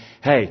say,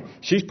 hey,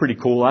 she's pretty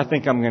cool. I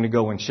think I'm going to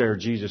go and share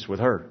Jesus with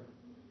her.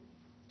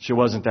 She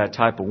wasn't that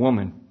type of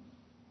woman.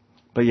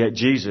 But yet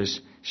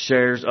Jesus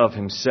shares of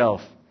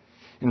Himself.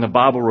 And the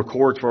Bible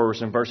records for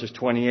us in verses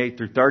 28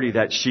 through 30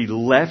 that she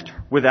left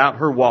without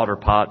her water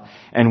pot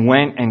and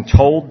went and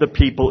told the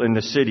people in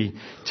the city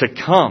to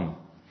come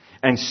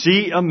and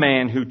see a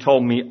man who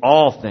told me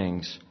all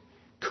things.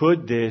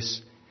 Could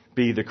this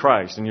be the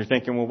Christ? And you're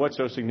thinking, well, what's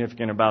so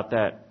significant about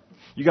that?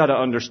 You got to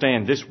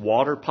understand, this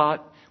water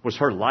pot was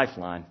her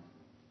lifeline.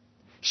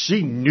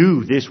 She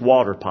knew this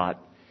water pot.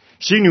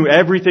 She knew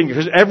everything,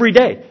 because every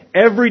day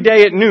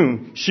at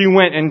noon, she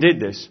went and did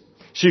this.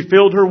 She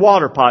filled her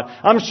water pot.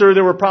 I'm sure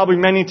there were probably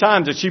many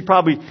times that she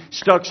probably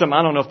stuck some,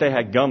 I don't know if they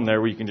had gum there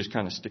where you can just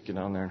kind of stick it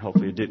on there and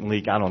hopefully it didn't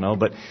leak. I don't know.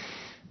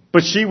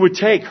 But she would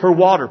take her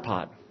water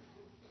pot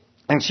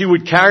and she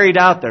would carry it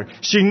out there.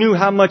 She knew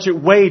how much it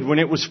weighed when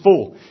it was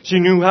full. She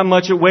knew how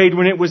much it weighed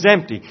when it was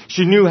empty.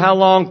 She knew how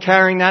long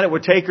carrying that it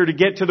would take her to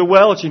get to the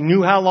well. She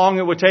knew how long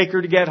it would take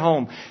her to get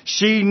home.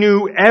 She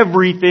knew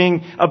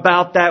everything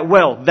about that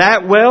well.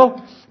 That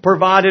well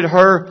provided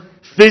her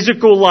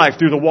physical life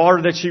through the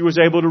water that she was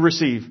able to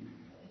receive.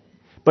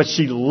 But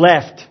she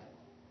left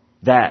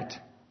that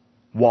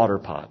water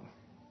pot.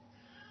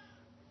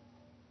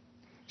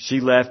 She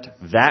left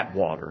that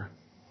water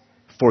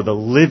for the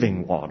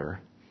living water,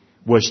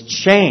 was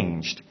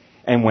changed,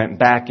 and went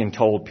back and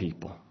told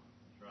people.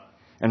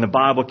 And the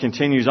Bible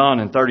continues on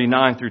in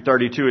 39 through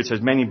 32. It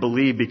says, many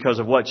believed because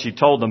of what she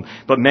told them,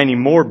 but many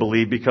more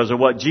believed because of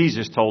what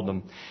Jesus told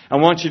them. I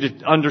want you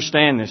to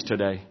understand this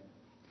today.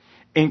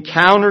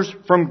 Encounters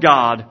from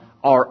God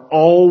are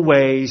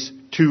always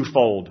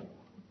twofold.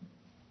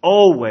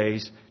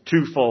 Always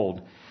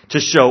twofold. To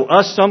show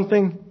us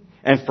something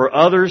and for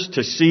others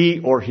to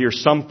see or hear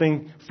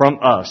something from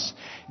us.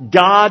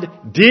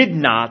 God did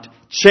not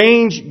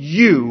change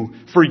you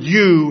for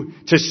you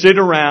to sit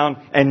around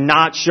and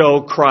not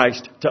show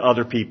Christ to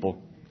other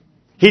people.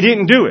 He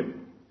didn't do it.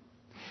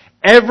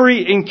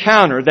 Every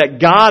encounter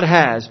that God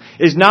has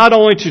is not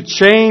only to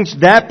change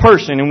that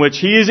person in which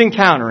He is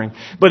encountering,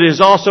 but it is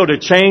also to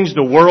change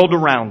the world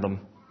around them.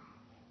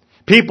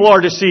 People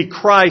are to see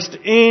Christ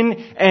in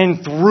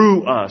and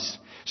through us.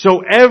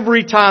 So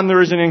every time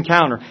there is an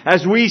encounter,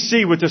 as we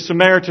see with the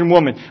Samaritan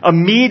woman,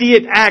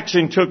 immediate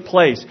action took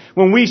place.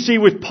 When we see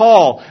with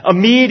Paul,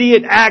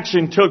 immediate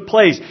action took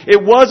place.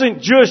 It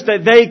wasn't just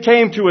that they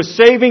came to a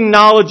saving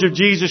knowledge of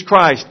Jesus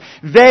Christ.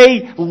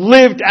 They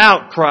lived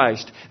out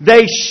Christ.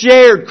 They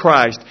shared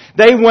Christ.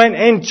 They went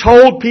and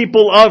told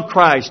people of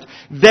Christ.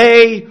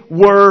 They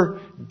were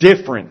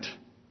different.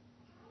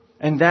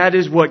 And that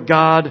is what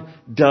God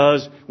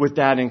does with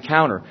that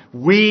encounter.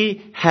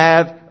 We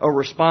have a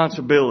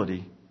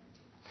responsibility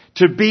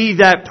to be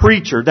that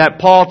preacher that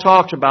Paul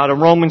talks about in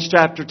Romans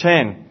chapter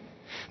 10.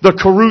 The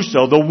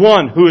caruso, the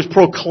one who is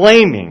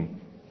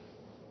proclaiming.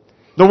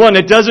 The one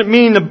that doesn't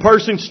mean the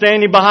person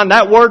standing behind,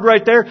 that word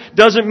right there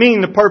doesn't mean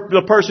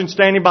the person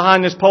standing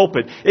behind this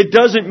pulpit. It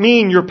doesn't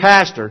mean your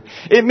pastor.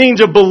 It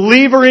means a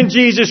believer in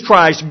Jesus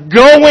Christ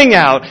going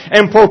out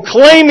and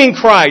proclaiming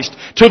Christ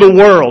to the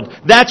world.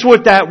 That's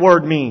what that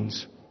word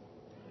means.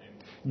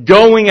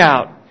 Going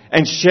out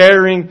and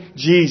sharing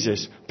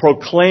Jesus.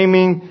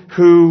 Proclaiming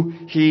who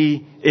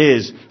He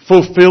is.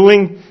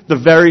 Fulfilling the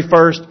very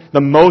first,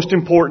 the most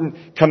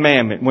important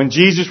commandment. When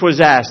Jesus was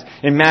asked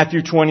in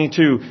Matthew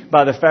 22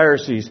 by the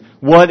Pharisees,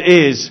 what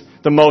is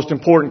the most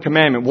important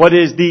commandment? What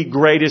is the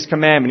greatest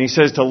commandment? He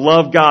says to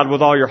love God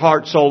with all your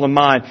heart, soul, and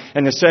mind.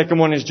 And the second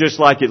one is just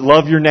like it.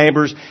 Love your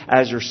neighbors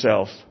as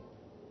yourself.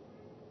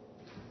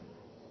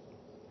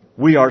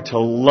 We are to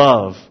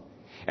love.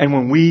 And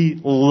when we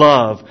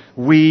love,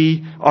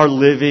 we are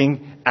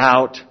living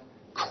out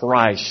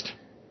Christ.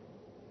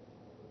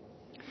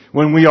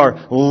 When we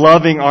are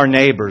loving our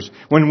neighbors,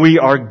 when we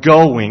are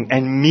going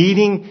and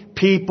meeting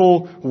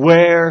people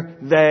where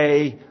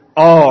they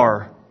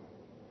are,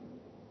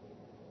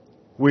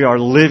 we are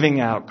living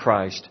out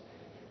Christ.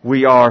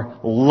 We are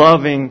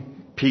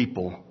loving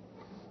people.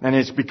 And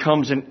it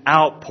becomes an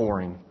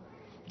outpouring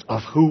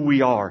of who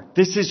we are.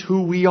 This is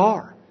who we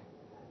are.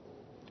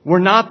 We're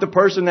not the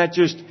person that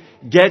just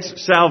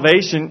gets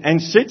salvation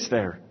and sits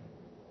there.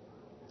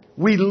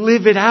 We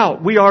live it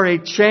out. We are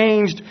a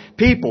changed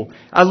people.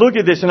 I look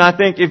at this and I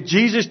think if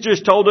Jesus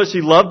just told us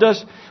He loved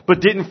us but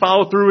didn't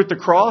follow through with the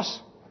cross,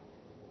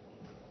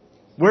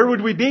 where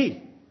would we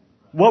be?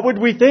 What would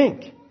we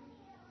think?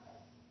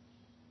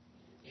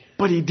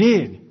 But He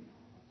did.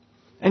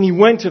 And He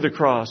went to the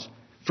cross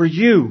for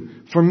you,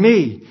 for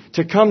me,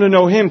 to come to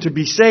know Him, to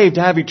be saved,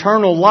 to have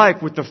eternal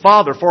life with the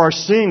Father, for our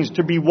sins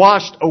to be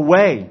washed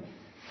away,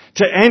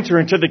 to enter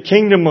into the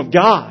kingdom of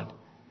God.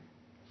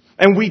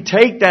 And we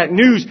take that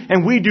news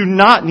and we do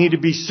not need to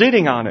be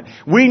sitting on it.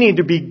 We need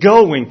to be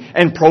going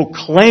and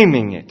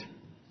proclaiming it.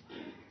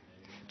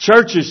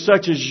 Churches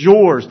such as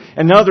yours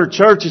and other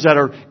churches that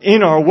are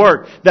in our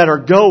work that are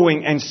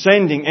going and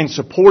sending and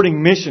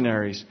supporting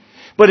missionaries.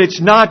 But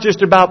it's not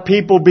just about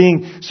people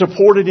being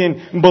supported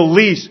in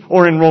Belize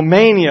or in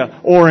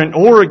Romania or in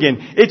Oregon.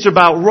 It's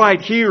about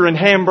right here in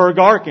Hamburg,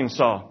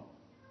 Arkansas.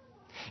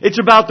 It's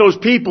about those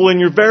people in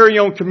your very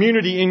own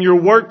community, in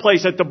your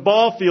workplace, at the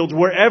ball fields,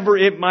 wherever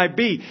it might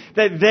be,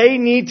 that they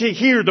need to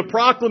hear the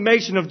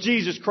proclamation of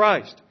Jesus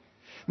Christ.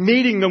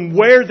 Meeting them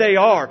where they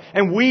are.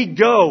 And we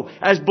go,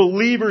 as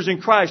believers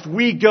in Christ,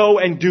 we go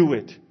and do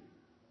it.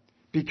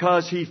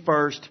 Because He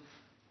first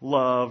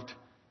loved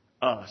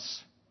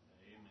us.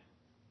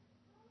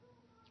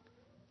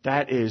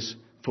 That is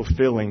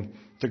fulfilling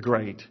the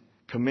Great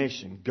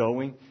Commission.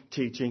 Going,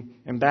 teaching,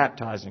 and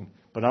baptizing.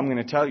 But I'm going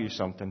to tell you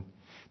something.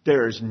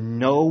 There is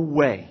no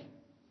way,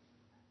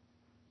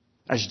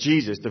 as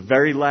Jesus, the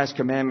very last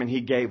commandment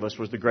He gave us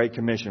was the Great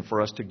Commission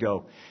for us to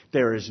go.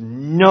 There is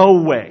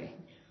no way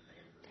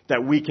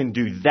that we can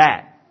do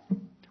that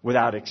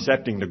without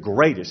accepting the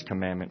greatest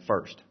commandment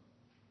first.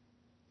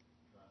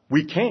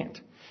 We can't.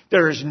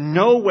 There is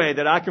no way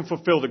that I can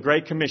fulfill the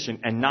Great Commission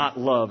and not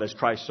love as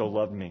Christ so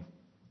loved me.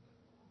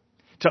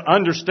 To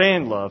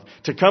understand love,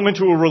 to come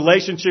into a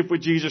relationship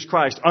with Jesus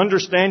Christ,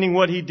 understanding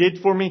what He did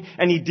for me,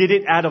 and He did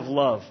it out of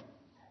love.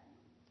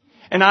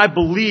 And I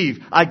believe,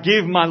 I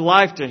give my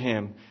life to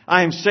Him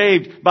I am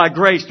saved by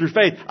grace through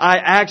faith.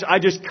 I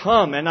just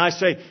come and I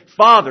say,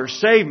 Father,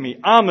 save me.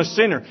 I'm a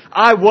sinner.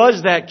 I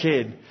was that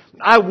kid.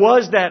 I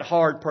was that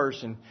hard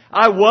person.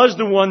 I was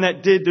the one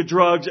that did the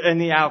drugs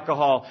and the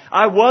alcohol.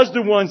 I was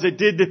the ones that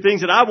did the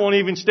things that I won't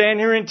even stand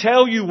here and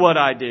tell you what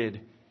I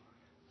did.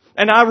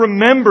 And I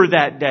remember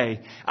that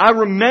day. I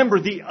remember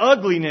the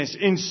ugliness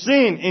in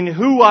sin in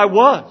who I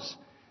was.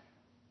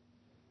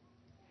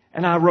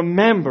 And I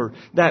remember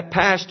that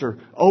pastor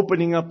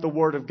opening up the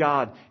Word of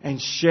God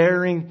and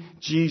sharing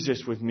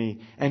Jesus with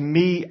me. And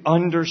me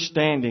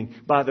understanding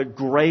by the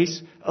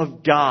grace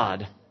of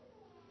God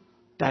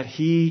that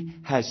He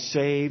has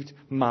saved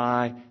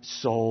my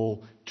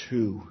soul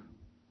too.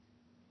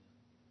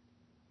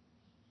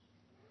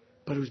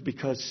 But it was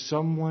because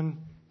someone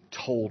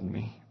told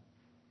me.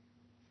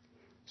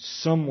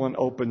 Someone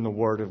opened the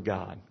Word of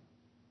God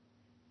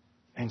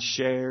and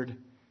shared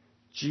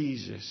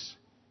Jesus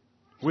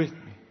with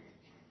me.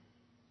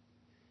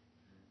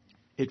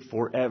 It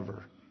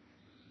forever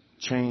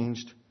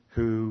changed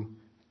who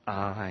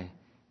I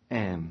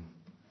am.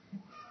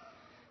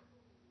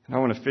 And I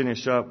want to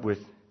finish up with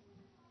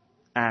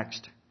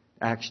Acts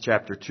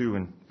chapter 2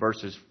 and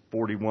verses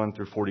 41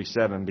 through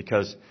 47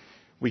 because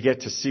we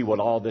get to see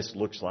what all this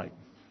looks like.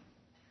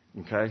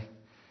 Okay?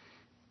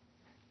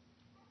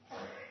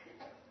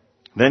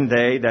 Then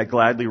they that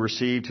gladly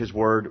received His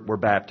word were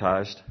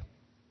baptized.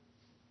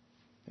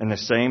 And the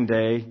same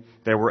day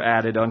there were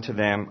added unto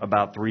them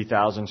about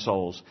 3,000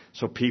 souls.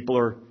 So people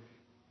are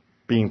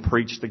being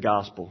preached the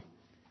gospel.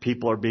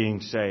 People are being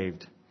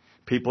saved.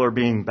 People are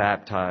being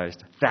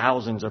baptized.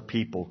 Thousands of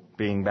people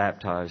being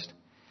baptized.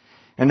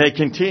 And they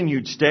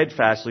continued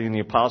steadfastly in the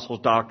apostles'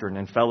 doctrine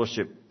and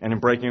fellowship and in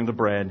breaking of the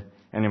bread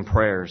and in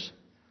prayers.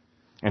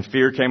 And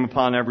fear came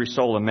upon every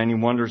soul, and many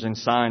wonders and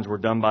signs were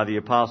done by the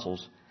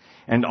apostles.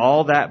 And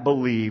all that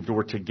believed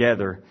were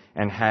together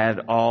and had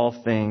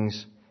all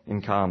things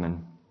in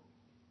common.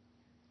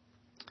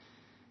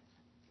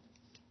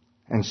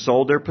 And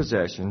sold their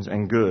possessions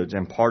and goods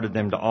and parted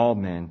them to all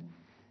men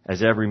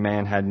as every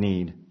man had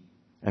need.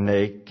 And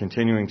they,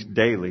 continuing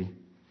daily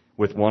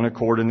with one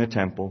accord in the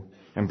temple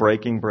and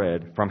breaking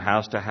bread from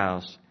house to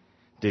house,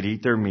 did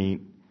eat their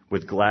meat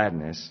with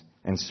gladness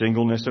and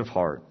singleness of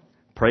heart,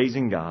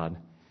 praising God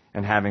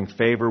and having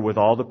favor with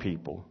all the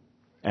people.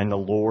 And the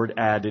Lord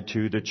added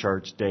to the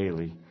church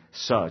daily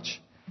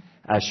such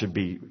as should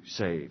be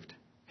saved.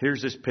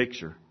 Here's this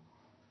picture.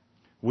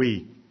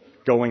 We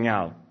going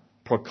out,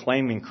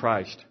 proclaiming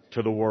Christ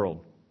to the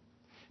world.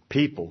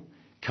 People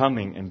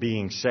coming and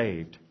being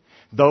saved.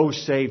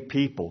 Those saved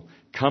people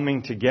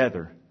coming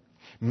together,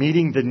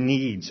 meeting the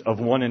needs of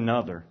one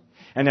another.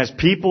 And as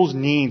people's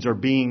needs are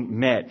being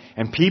met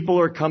and people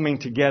are coming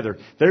together,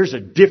 there's a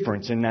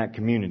difference in that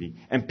community.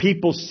 And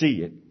people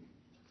see it.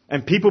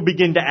 And people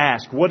begin to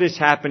ask, what is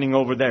happening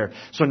over there?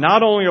 So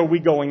not only are we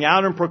going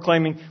out and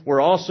proclaiming,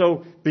 we're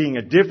also being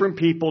a different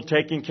people,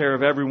 taking care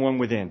of everyone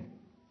within.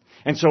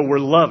 And so we're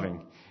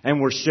loving. And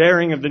we're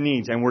sharing of the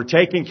needs. And we're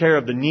taking care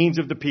of the needs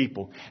of the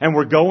people. And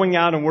we're going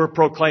out and we're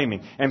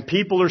proclaiming. And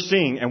people are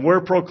seeing and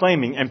we're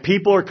proclaiming. And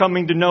people are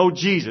coming to know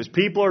Jesus.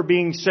 People are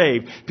being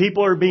saved.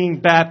 People are being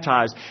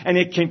baptized. And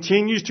it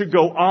continues to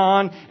go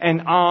on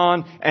and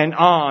on and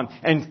on.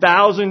 And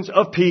thousands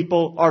of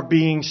people are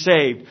being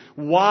saved.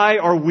 Why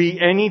are we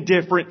any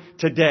different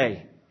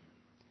today?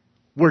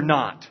 We're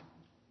not.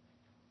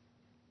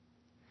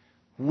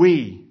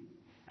 We,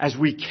 as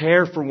we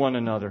care for one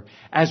another,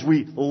 as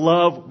we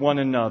love one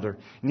another,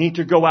 need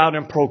to go out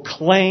and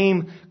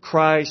proclaim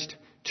Christ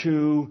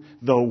to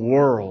the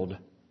world.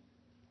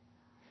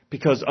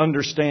 Because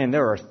understand,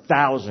 there are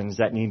thousands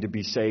that need to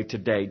be saved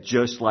today,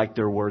 just like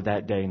there were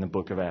that day in the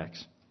book of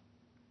Acts.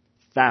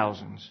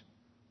 Thousands.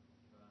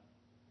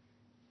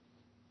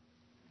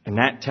 And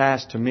that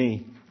task to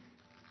me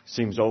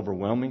seems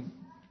overwhelming.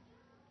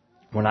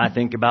 When I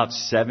think about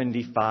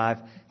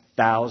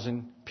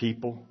 75,000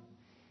 people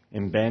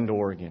in Bend,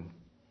 Oregon,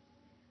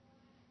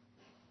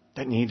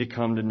 that need to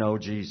come to know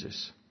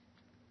Jesus.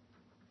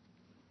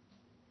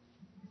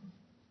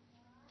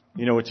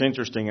 You know, it's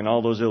interesting in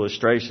all those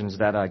illustrations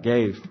that I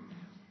gave,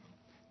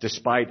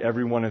 despite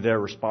every one of their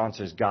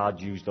responses, God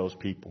used those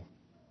people.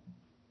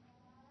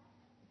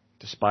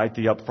 Despite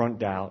the upfront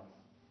doubt,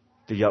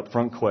 the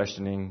upfront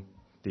questioning,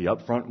 the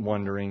upfront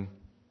wondering,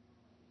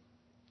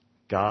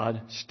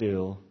 God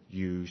still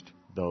used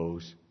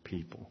those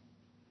people.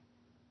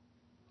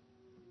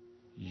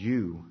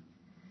 You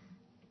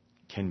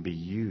can be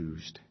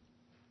used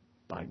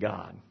by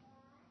God.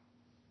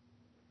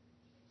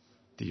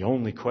 The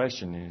only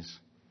question is,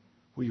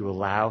 will you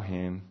allow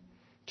Him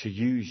to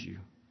use you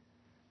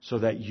so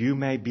that you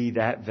may be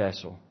that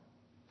vessel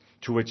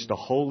to which the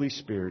Holy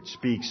Spirit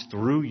speaks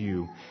through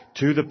you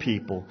to the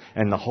people,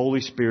 and the Holy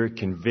Spirit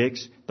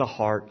convicts the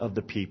heart of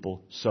the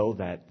people so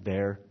that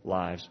their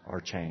lives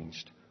are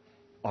changed?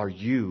 Are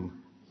you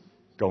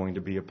going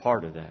to be a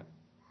part of that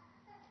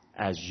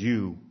as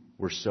you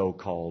were so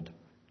called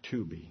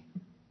to be?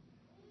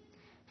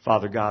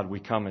 Father God, we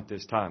come at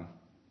this time.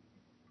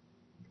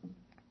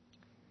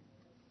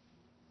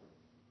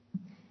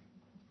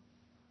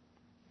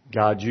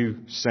 God, you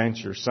sent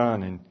your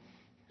Son, and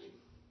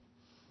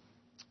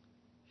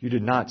you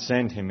did not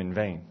send him in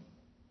vain.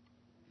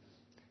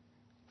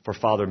 For,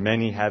 Father,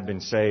 many have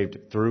been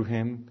saved through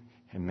him,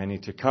 and many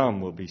to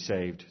come will be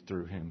saved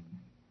through him.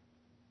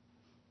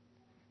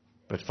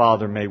 But,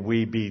 Father, may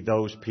we be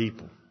those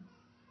people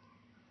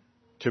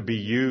to be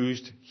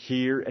used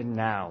here and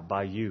now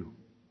by you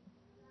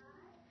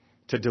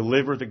to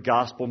deliver the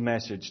gospel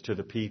message to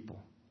the people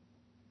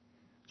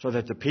so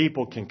that the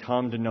people can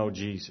come to know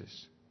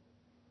Jesus.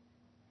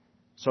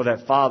 So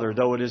that, Father,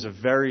 though it is a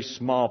very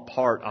small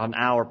part on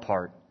our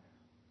part,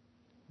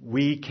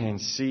 we can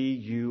see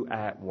you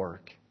at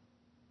work.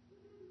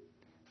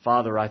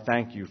 Father, I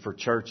thank you for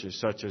churches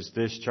such as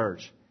this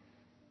church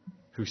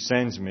who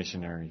sends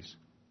missionaries,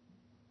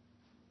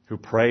 who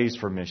prays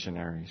for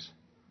missionaries,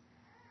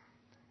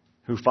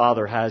 who,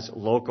 Father, has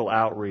local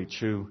outreach,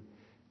 who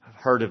have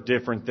heard of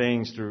different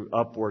things through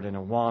Upward and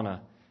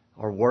Awana,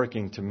 are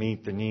working to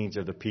meet the needs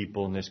of the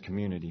people in this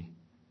community.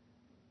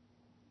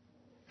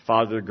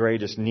 Father, the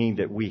greatest need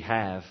that we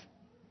have,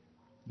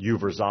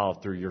 you've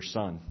resolved through your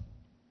Son.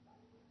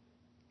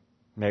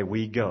 May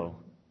we go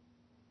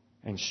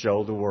and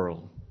show the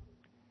world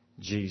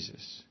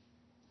Jesus,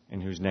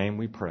 in whose name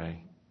we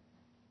pray.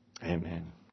 Amen.